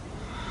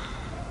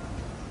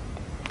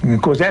 And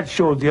of course, that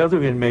showed the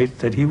other inmates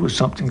that he was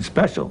something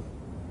special.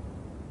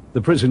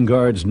 The prison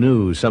guards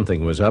knew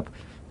something was up,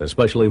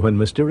 especially when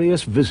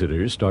mysterious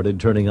visitors started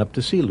turning up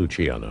to see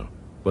Luciano,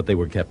 but they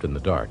were kept in the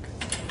dark.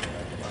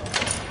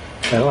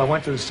 Well, I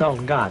went to the cell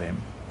and got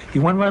him. He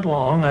went right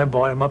along. I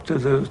brought him up to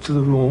the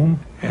room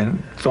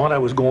and thought I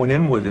was going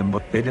in with him,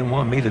 but they didn't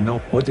want me to know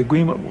what the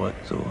agreement was,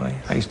 so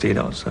I stayed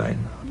outside.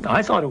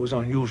 I thought it was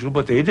unusual,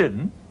 but they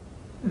didn't.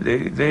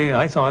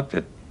 I thought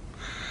that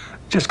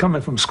just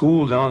coming from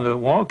school down to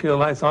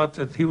Wallkill, I thought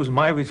that he was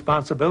my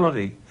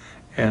responsibility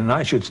and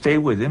I should stay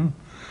with him.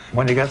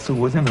 When they got through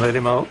with him, let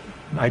him out,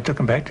 I took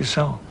him back to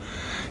cell.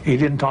 He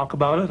didn't talk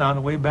about it on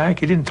the way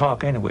back. He didn't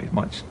talk anyway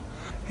much.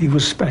 He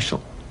was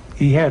special.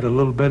 He had a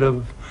little bit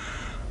of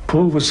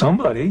pull with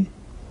somebody.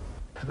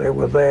 They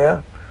were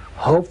there,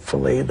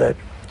 hopefully, that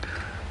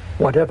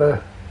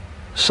whatever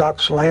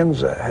Sox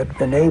Lanza had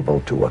been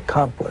able to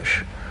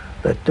accomplish,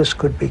 that this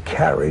could be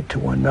carried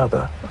to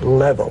another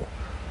level.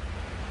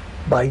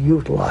 by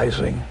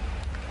utilizing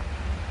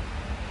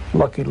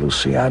Lucky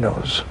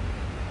Luciano's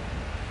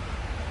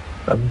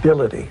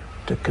ability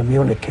to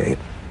communicate.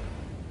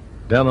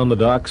 Down on the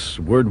docks,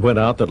 word went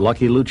out that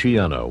Lucky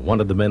Luciano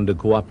wanted the men to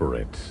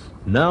cooperate.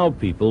 Now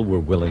people were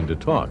willing to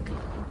talk.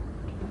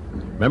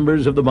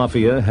 Members of the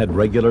Mafia had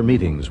regular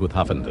meetings with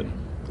Huffenden,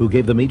 who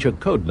gave them each a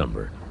code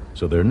number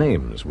so their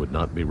names would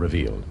not be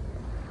revealed.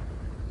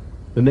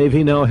 The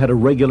Navy now had a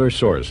regular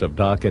source of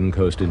dock and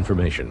coast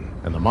information,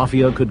 and the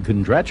Mafia could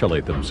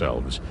congratulate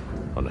themselves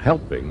on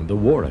helping the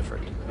war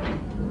effort.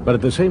 But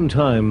at the same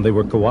time they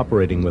were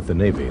cooperating with the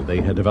Navy,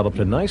 they had developed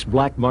a nice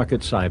black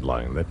market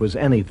sideline that was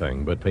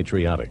anything but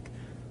patriotic.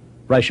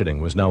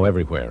 Rationing was now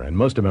everywhere, and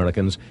most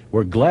Americans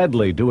were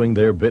gladly doing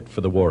their bit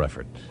for the war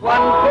effort.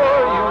 One for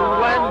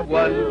you and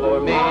one for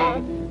me.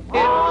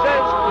 It's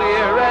as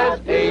clear as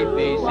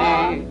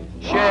ABC.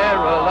 Share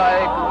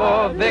alike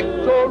for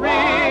victory.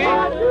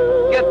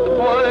 Get the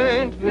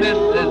point,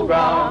 Mrs.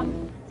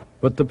 Brown.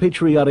 But the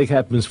patriotic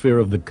atmosphere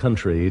of the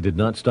country did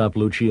not stop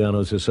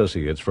Luciano's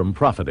associates from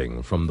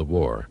profiting from the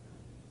war.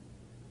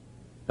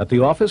 At the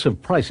Office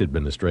of Price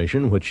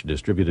Administration, which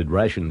distributed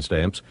ration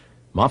stamps,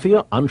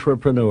 Mafia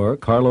entrepreneur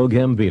Carlo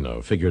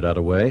Gambino figured out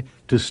a way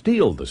to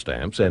steal the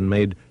stamps and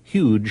made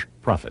huge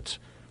profits.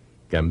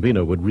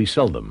 Gambino would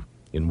resell them.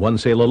 In one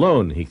sale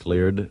alone, he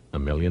cleared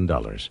 $1 million.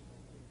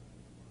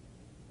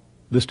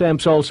 The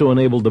stamps also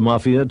enabled the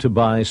Mafia to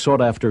buy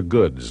sought-after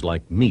goods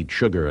like meat,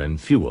 sugar, and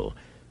fuel,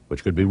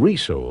 which could be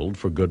resold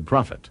for good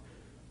profit.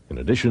 In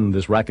addition,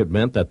 this racket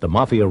meant that the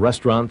Mafia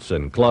restaurants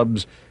and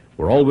clubs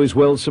were always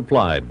well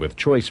supplied with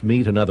choice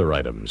meat and other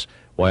items,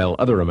 while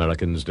other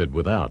Americans did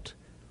without.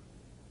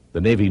 The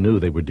Navy knew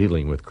they were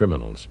dealing with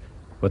criminals,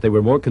 but they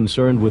were more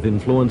concerned with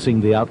influencing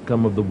the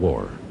outcome of the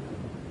war.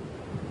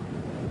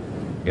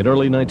 In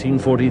early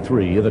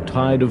 1943, the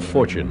tide of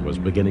fortune was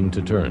beginning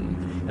to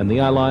turn, and the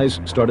Allies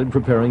started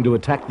preparing to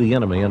attack the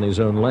enemy on his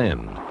own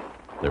land.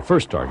 Their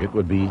first target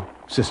would be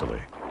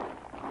Sicily.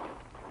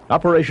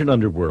 Operation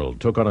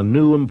Underworld took on a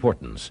new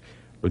importance.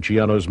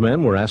 Luciano's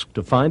men were asked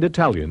to find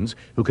Italians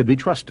who could be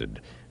trusted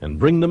and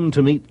bring them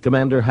to meet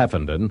Commander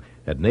Huffenden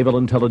at Naval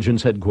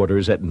Intelligence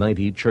Headquarters at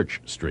 90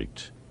 Church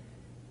Street.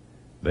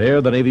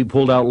 There, the Navy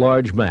pulled out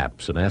large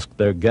maps and asked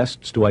their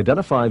guests to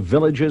identify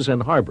villages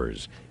and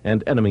harbors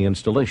and enemy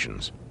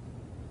installations.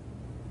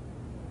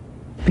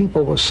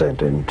 People were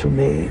sent in to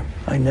me.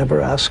 I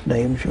never ask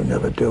names, you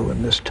never do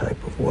in this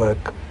type of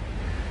work.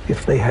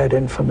 If they had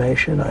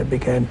information, I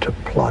began to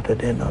plot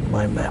it in on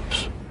my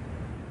maps.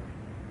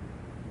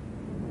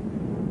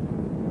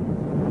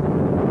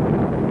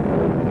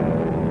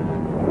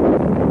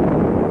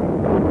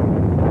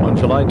 On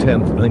July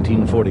 10th,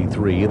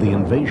 1943, the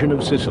invasion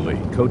of Sicily,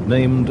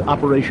 codenamed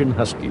Operation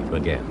Husky,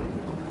 began.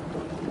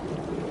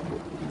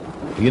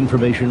 The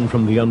information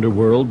from the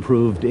underworld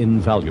proved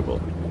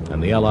invaluable,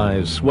 and the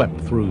Allies swept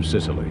through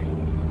Sicily.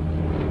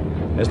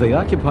 As they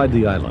occupied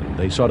the island,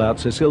 they sought out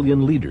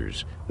Sicilian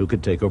leaders who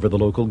could take over the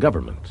local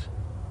government.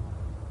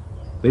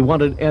 They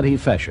wanted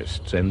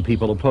anti-fascists and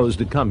people opposed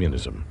to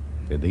communism.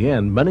 In the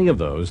end, many of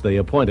those they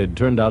appointed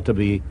turned out to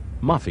be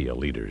Mafia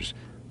leaders,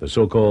 the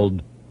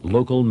so-called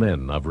local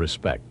men of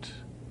respect.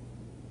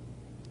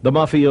 The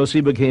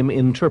mafiosi became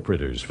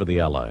interpreters for the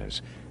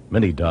Allies.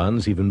 Many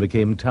dons even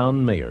became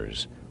town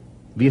mayors.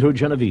 Vito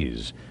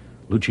Genovese,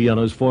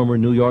 Luciano's former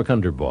New York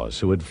underboss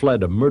who had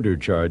fled a murder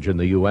charge in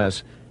the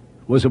U.S.,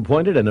 was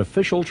appointed an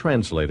official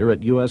translator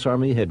at U.S.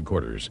 Army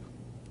headquarters.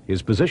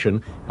 His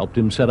position helped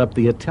him set up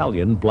the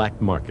Italian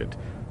black market,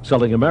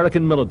 selling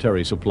American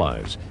military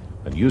supplies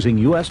and using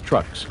U.S.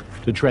 trucks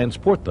to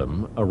transport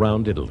them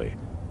around Italy.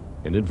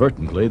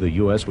 Inadvertently, the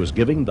U.S. was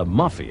giving the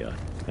Mafia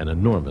an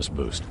enormous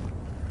boost.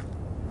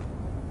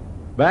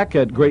 Back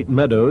at Great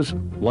Meadows,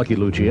 Lucky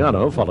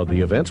Luciano followed the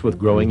events with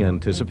growing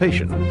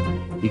anticipation.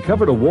 He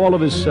covered a wall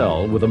of his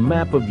cell with a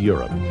map of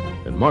Europe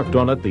and marked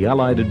on it the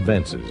Allied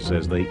advances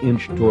as they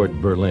inched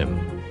toward Berlin.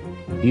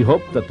 He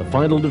hoped that the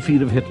final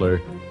defeat of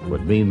Hitler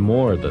would mean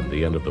more than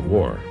the end of the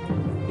war.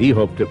 He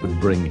hoped it would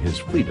bring his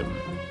freedom.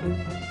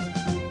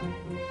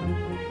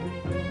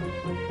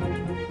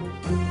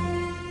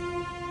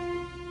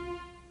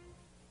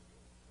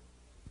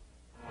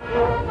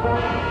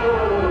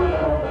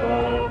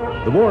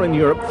 The war in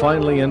Europe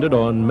finally ended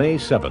on May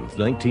 7th,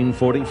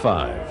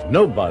 1945.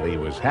 Nobody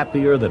was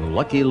happier than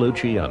Lucky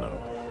Luciano.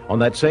 On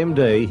that same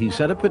day, he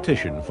sent a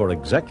petition for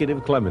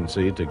executive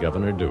clemency to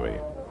Governor Dewey.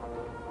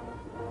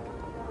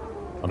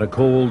 On a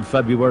cold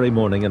February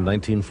morning in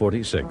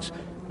 1946,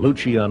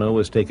 Luciano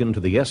was taken to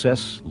the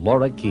SS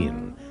Laura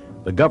Keene.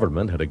 The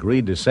government had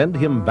agreed to send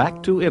him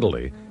back to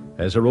Italy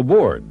as a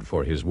reward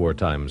for his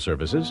wartime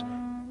services,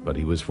 but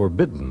he was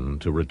forbidden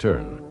to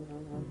return.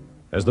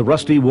 As the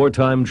rusty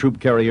wartime troop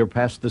carrier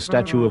passed the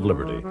Statue of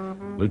Liberty,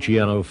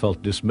 Luciano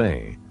felt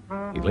dismay.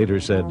 He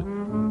later said,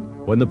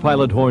 "When the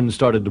pilot horn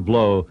started to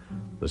blow,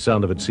 the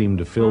sound of it seemed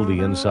to fill the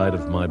inside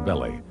of my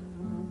belly.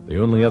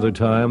 The only other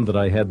time that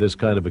I had this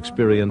kind of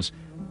experience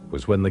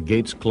was when the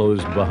gates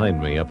closed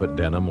behind me up at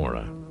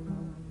Dannemora."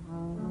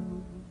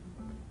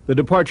 The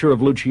departure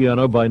of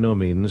Luciano by no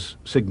means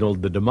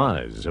signaled the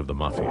demise of the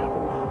Mafia.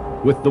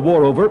 With the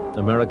war over,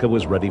 America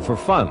was ready for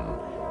fun,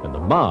 and the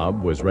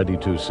mob was ready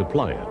to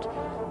supply it.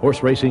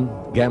 Horse racing,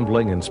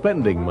 gambling, and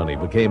spending money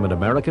became an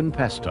American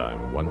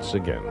pastime once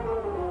again.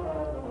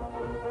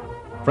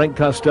 Frank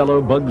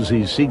Costello,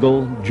 Bugsy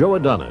Siegel, Joe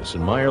Adonis,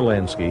 and Meyer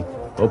Lansky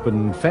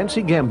opened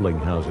fancy gambling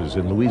houses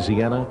in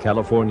Louisiana,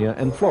 California,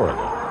 and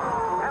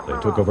Florida. They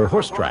took over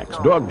horse tracks,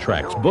 dog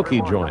tracks,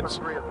 bookie joints,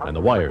 and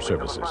the wire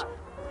services.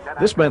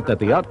 This meant that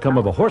the outcome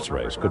of a horse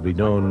race could be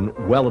known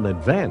well in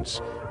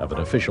advance of an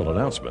official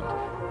announcement.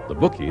 The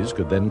bookies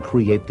could then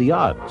create the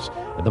odds,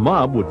 and the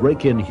mob would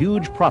rake in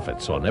huge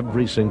profits on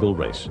every single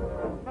race.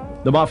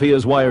 The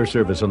Mafia's wire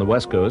service on the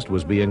West Coast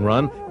was being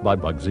run by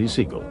Bugsy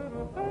Siegel.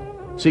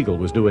 Siegel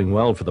was doing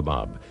well for the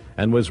mob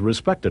and was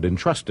respected and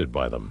trusted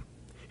by them.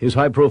 His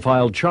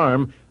high-profile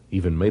charm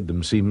even made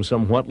them seem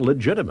somewhat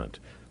legitimate.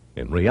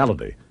 In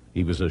reality,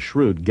 he was a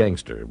shrewd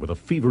gangster with a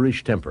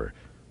feverish temper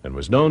and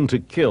was known to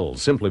kill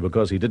simply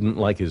because he didn't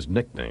like his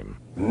nickname.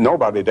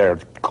 Nobody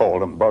dared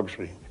call him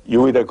Bugsy.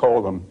 You either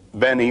called him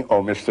Benny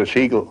or Mr.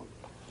 Siegel.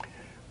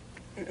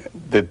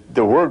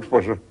 The word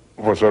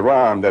was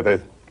around that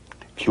if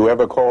you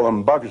ever call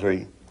him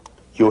Bugsy,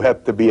 you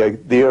had to be a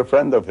dear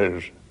friend of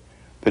his,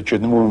 that you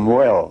knew him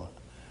well.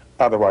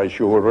 Otherwise,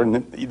 you were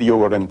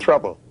in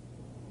trouble.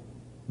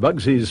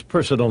 Bugsy's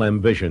personal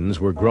ambitions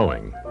were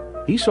growing.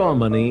 He saw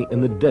money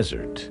in the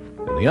desert,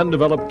 in the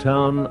undeveloped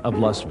town of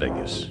Las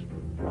Vegas.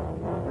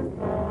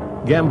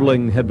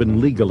 Gambling had been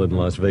legal in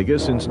Las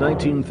Vegas since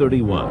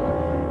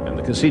 1931, and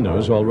the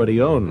casinos, already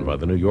owned by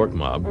the New York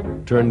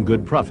mob, turned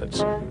good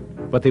profits.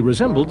 But they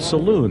resembled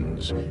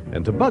saloons,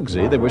 and to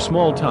Bugsy, they were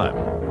small time.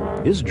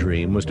 His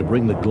dream was to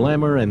bring the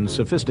glamour and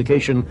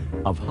sophistication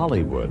of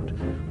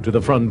Hollywood to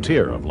the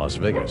frontier of Las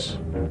Vegas.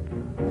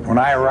 When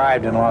I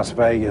arrived in Las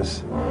Vegas,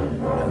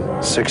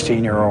 as a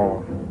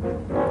 16-year-old,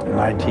 in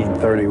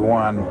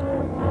 1931,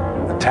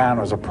 the town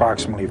was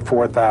approximately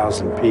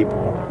 4,000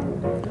 people.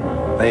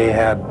 They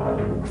had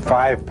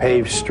 5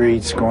 paved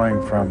streets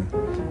going from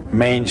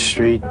Main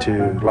Street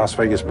to Las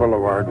Vegas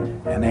Boulevard,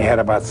 and they had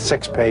about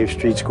 6 paved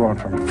streets going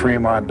from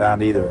Fremont down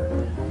to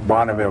either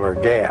Bonneville or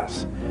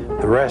Gas.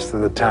 The rest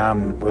of the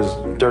town was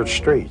dirt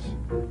streets.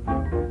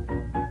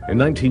 In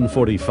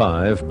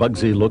 1945,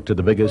 Bugsy looked at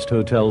the biggest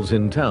hotels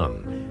in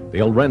town, the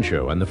El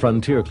Rancho and the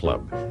Frontier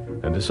Club,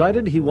 and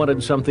decided he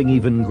wanted something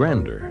even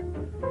grander.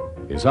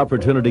 His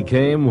opportunity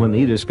came when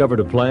he discovered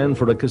a plan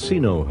for a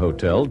casino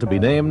hotel to be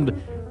named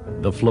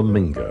the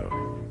Flamingo.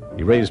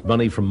 He raised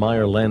money from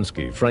Meyer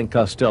Lansky, Frank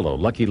Costello,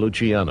 Lucky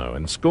Luciano,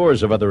 and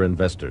scores of other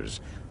investors.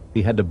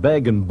 He had to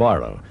beg and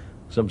borrow.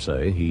 Some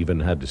say he even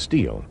had to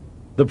steal.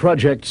 The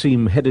project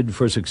seemed headed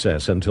for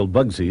success until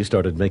Bugsy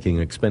started making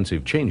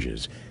expensive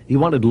changes. He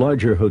wanted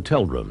larger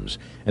hotel rooms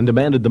and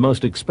demanded the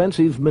most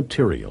expensive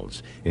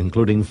materials,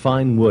 including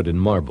fine wood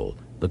and marble.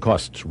 The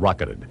costs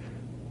rocketed.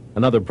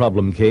 Another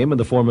problem came in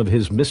the form of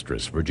his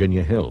mistress,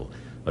 Virginia Hill,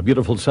 a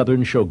beautiful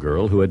southern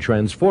showgirl who had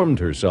transformed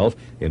herself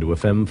into a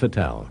femme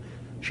fatale.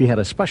 She had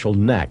a special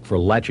knack for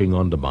latching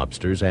onto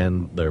mobsters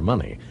and their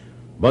money.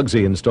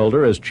 Bugsy installed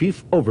her as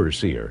chief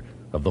overseer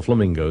of the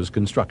Flamingo's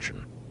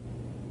construction.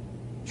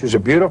 She was a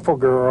beautiful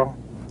girl,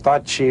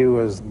 thought she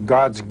was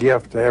God's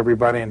gift to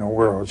everybody in the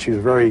world. She was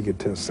very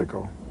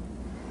egotistical.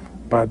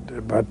 But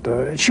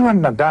she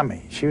wasn't a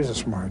dummy. She was a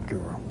smart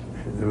girl.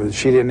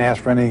 She didn't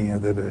ask for anything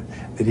that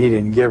he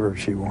didn't give her if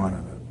she wanted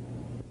it.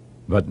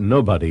 But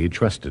nobody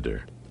trusted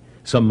her.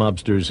 Some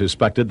mobsters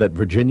suspected that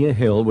Virginia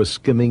Hill was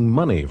skimming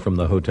money from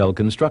the hotel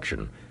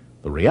construction.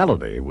 The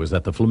reality was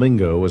that the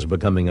Flamingo was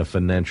becoming a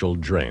financial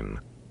drain.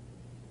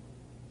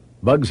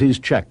 Bugsy's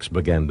checks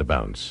began to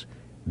bounce.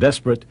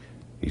 Desperate,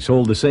 he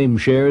sold the same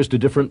shares to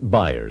different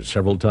buyers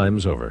several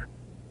times over.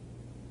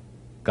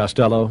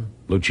 Costello,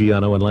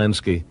 Luciano, and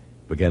Lansky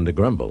began to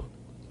grumble.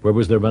 Where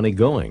was their money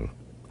going?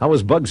 How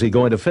was Bugsy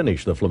going to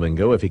finish the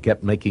Flamingo if he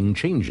kept making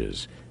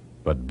changes?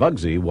 But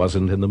Bugsy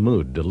wasn't in the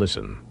mood to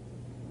listen.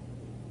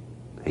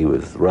 He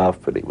was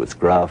rough and he was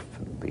gruff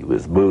and he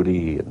was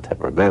moody and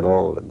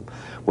temperamental, and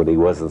when he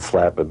wasn't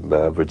slapping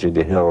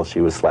Virginia Hill,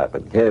 she was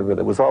slapping him, and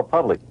it was all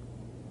public.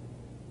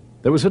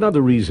 There was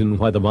another reason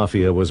why the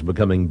Mafia was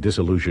becoming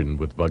disillusioned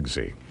with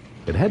Bugsy.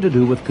 It had to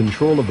do with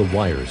control of the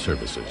wire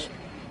services.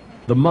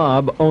 The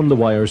mob owned the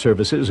wire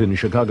services in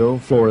Chicago,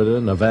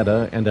 Florida,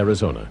 Nevada, and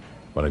Arizona.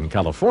 But in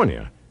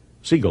California,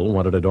 Siegel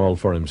wanted it all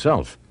for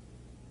himself.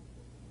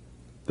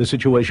 The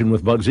situation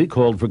with Bugsy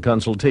called for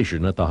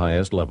consultation at the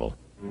highest level.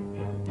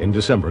 In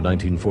December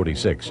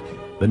 1946,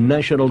 the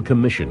National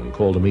Commission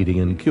called a meeting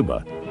in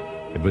Cuba.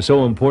 It was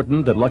so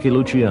important that Lucky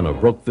Luciano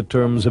broke the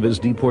terms of his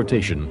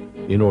deportation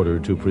in order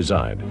to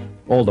preside.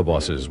 All the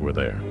bosses were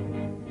there.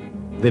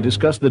 They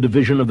discussed the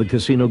division of the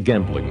casino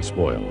gambling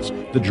spoils,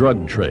 the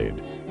drug trade,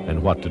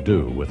 and what to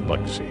do with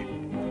Bugsy.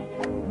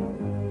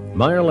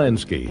 Meyer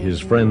Lansky,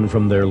 his friend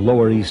from their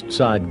Lower East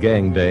Side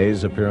gang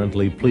days,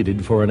 apparently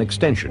pleaded for an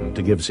extension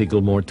to give Siegel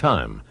more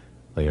time.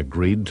 They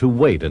agreed to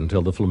wait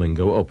until the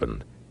Flamingo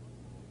opened.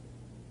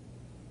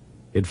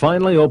 It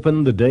finally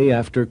opened the day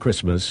after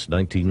Christmas,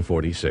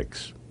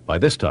 1946. By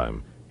this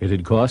time, it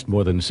had cost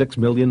more than $6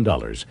 million,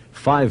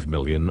 $5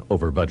 million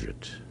over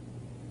budget.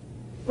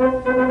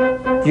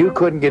 You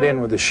couldn't get in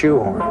with a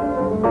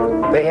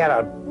shoehorn. They had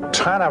a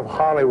ton of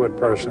Hollywood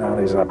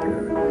personalities up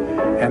here,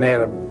 and they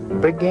had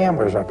big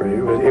gamblers up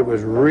here. It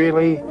was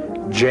really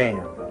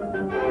jammed.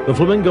 The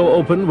Flamingo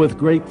opened with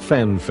great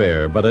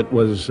fanfare, but it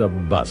was a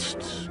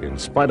bust, in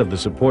spite of the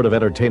support of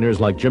entertainers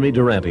like Jimmy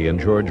Durante and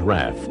George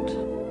Raft.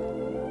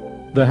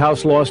 The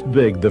house lost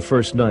big the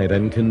first night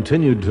and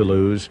continued to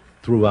lose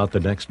throughout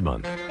the next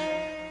month.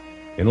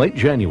 In late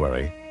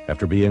January,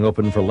 after being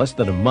open for less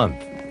than a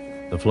month,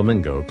 the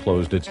Flamingo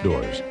closed its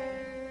doors.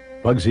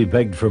 Bugsy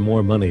begged for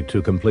more money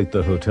to complete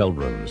the hotel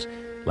rooms.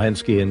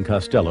 Lansky and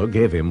Costello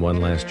gave him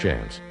one last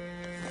chance.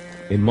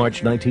 In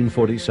March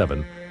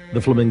 1947,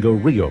 the Flamingo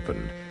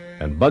reopened,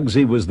 and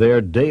Bugsy was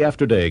there day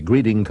after day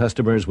greeting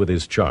customers with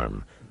his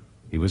charm.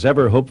 He was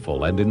ever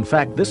hopeful, and in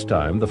fact, this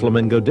time the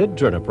Flamingo did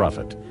turn a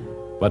profit.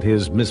 But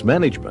his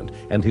mismanagement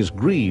and his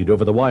greed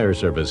over the wire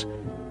service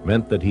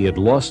meant that he had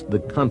lost the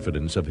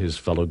confidence of his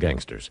fellow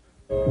gangsters.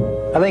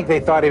 I think they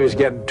thought he was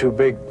getting too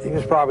big. He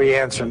was probably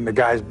answering the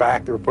guys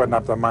back that were putting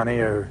up the money.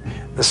 Or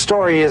the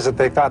story is that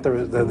they thought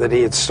that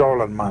he had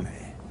stolen money,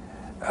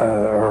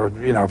 or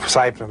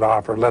siphoned it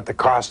off, or let the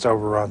cost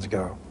overruns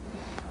go.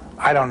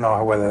 I don't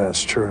know whether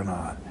that's true or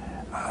not.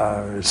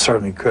 It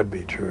certainly could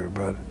be true,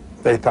 but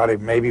they thought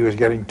maybe he was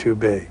getting too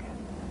big.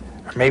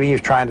 Or maybe he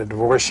was trying to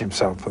divorce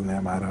himself from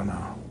them, I don't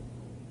know.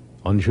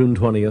 On June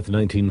 20th,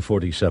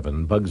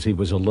 1947, Bugsy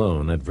was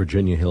alone at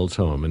Virginia Hill's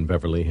home in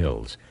Beverly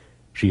Hills.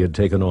 She had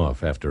taken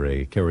off after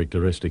a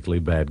characteristically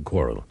bad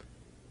quarrel.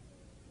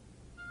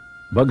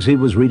 Bugsy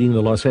was reading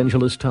the Los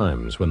Angeles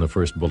Times when the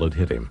first bullet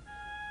hit him.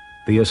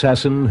 The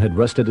assassin had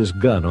rested his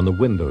gun on the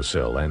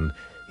windowsill, and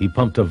he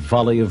pumped a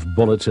volley of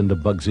bullets into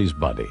Bugsy's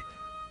body.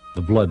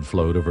 The blood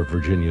flowed over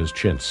Virginia's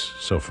chintz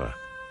sofa.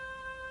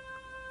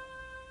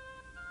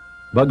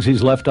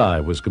 Bugsy's left eye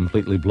was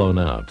completely blown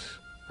out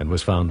and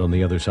was found on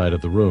the other side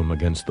of the room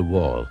against the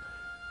wall.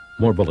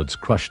 More bullets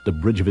crushed the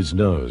bridge of his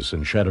nose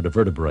and shattered a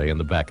vertebrae in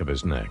the back of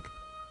his neck.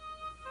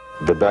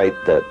 The night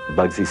that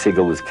Bugsy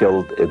Siegel was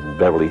killed in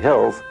Beverly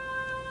Hills,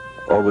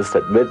 almost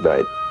at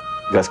midnight,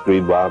 Gus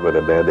Greenbaum and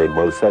a man named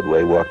Mo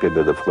Sedway walked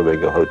into the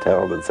Flamingo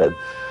Hotel and said,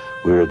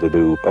 "We're the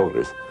new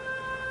owners."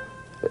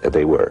 And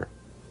they were.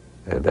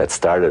 And that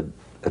started,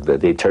 and then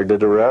they turned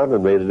it around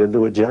and made it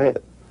into a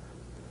giant.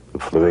 The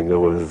Flamingo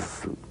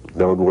was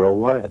known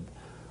worldwide.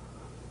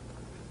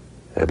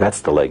 And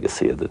that's the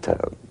legacy of the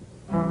town.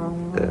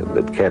 And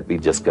it can't be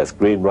just Gus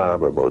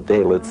Greenbaum or Mo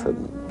Dalitz,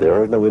 and there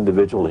are no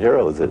individual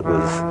heroes. It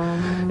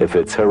was, if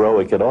it's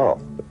heroic at all,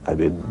 I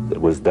mean,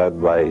 it was done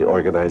by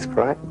organized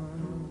crime.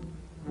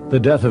 The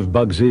death of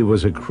Bugsy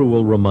was a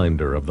cruel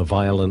reminder of the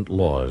violent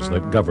laws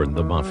that governed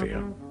the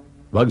Mafia.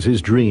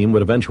 Bugsy's dream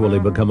would eventually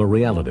become a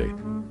reality.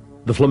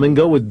 The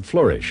Flamingo would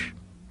flourish,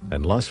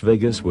 and Las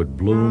Vegas would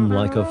bloom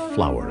like a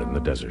flower in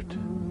the desert.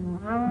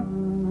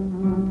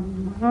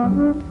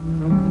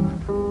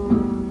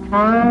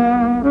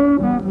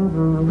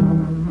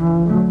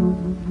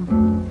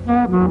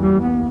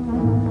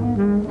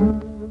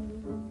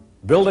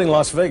 Building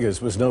Las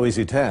Vegas was no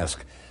easy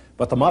task,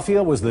 but the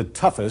Mafia was the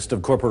toughest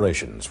of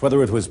corporations,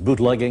 whether it was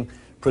bootlegging,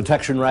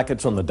 protection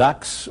rackets on the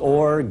docks,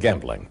 or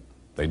gambling.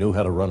 They knew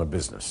how to run a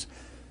business.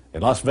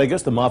 In Las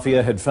Vegas, the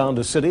Mafia had found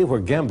a city where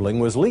gambling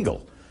was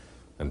legal.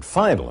 And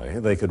finally,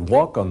 they could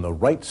walk on the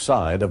right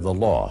side of the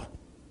law.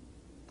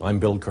 I'm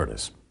Bill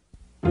Curtis.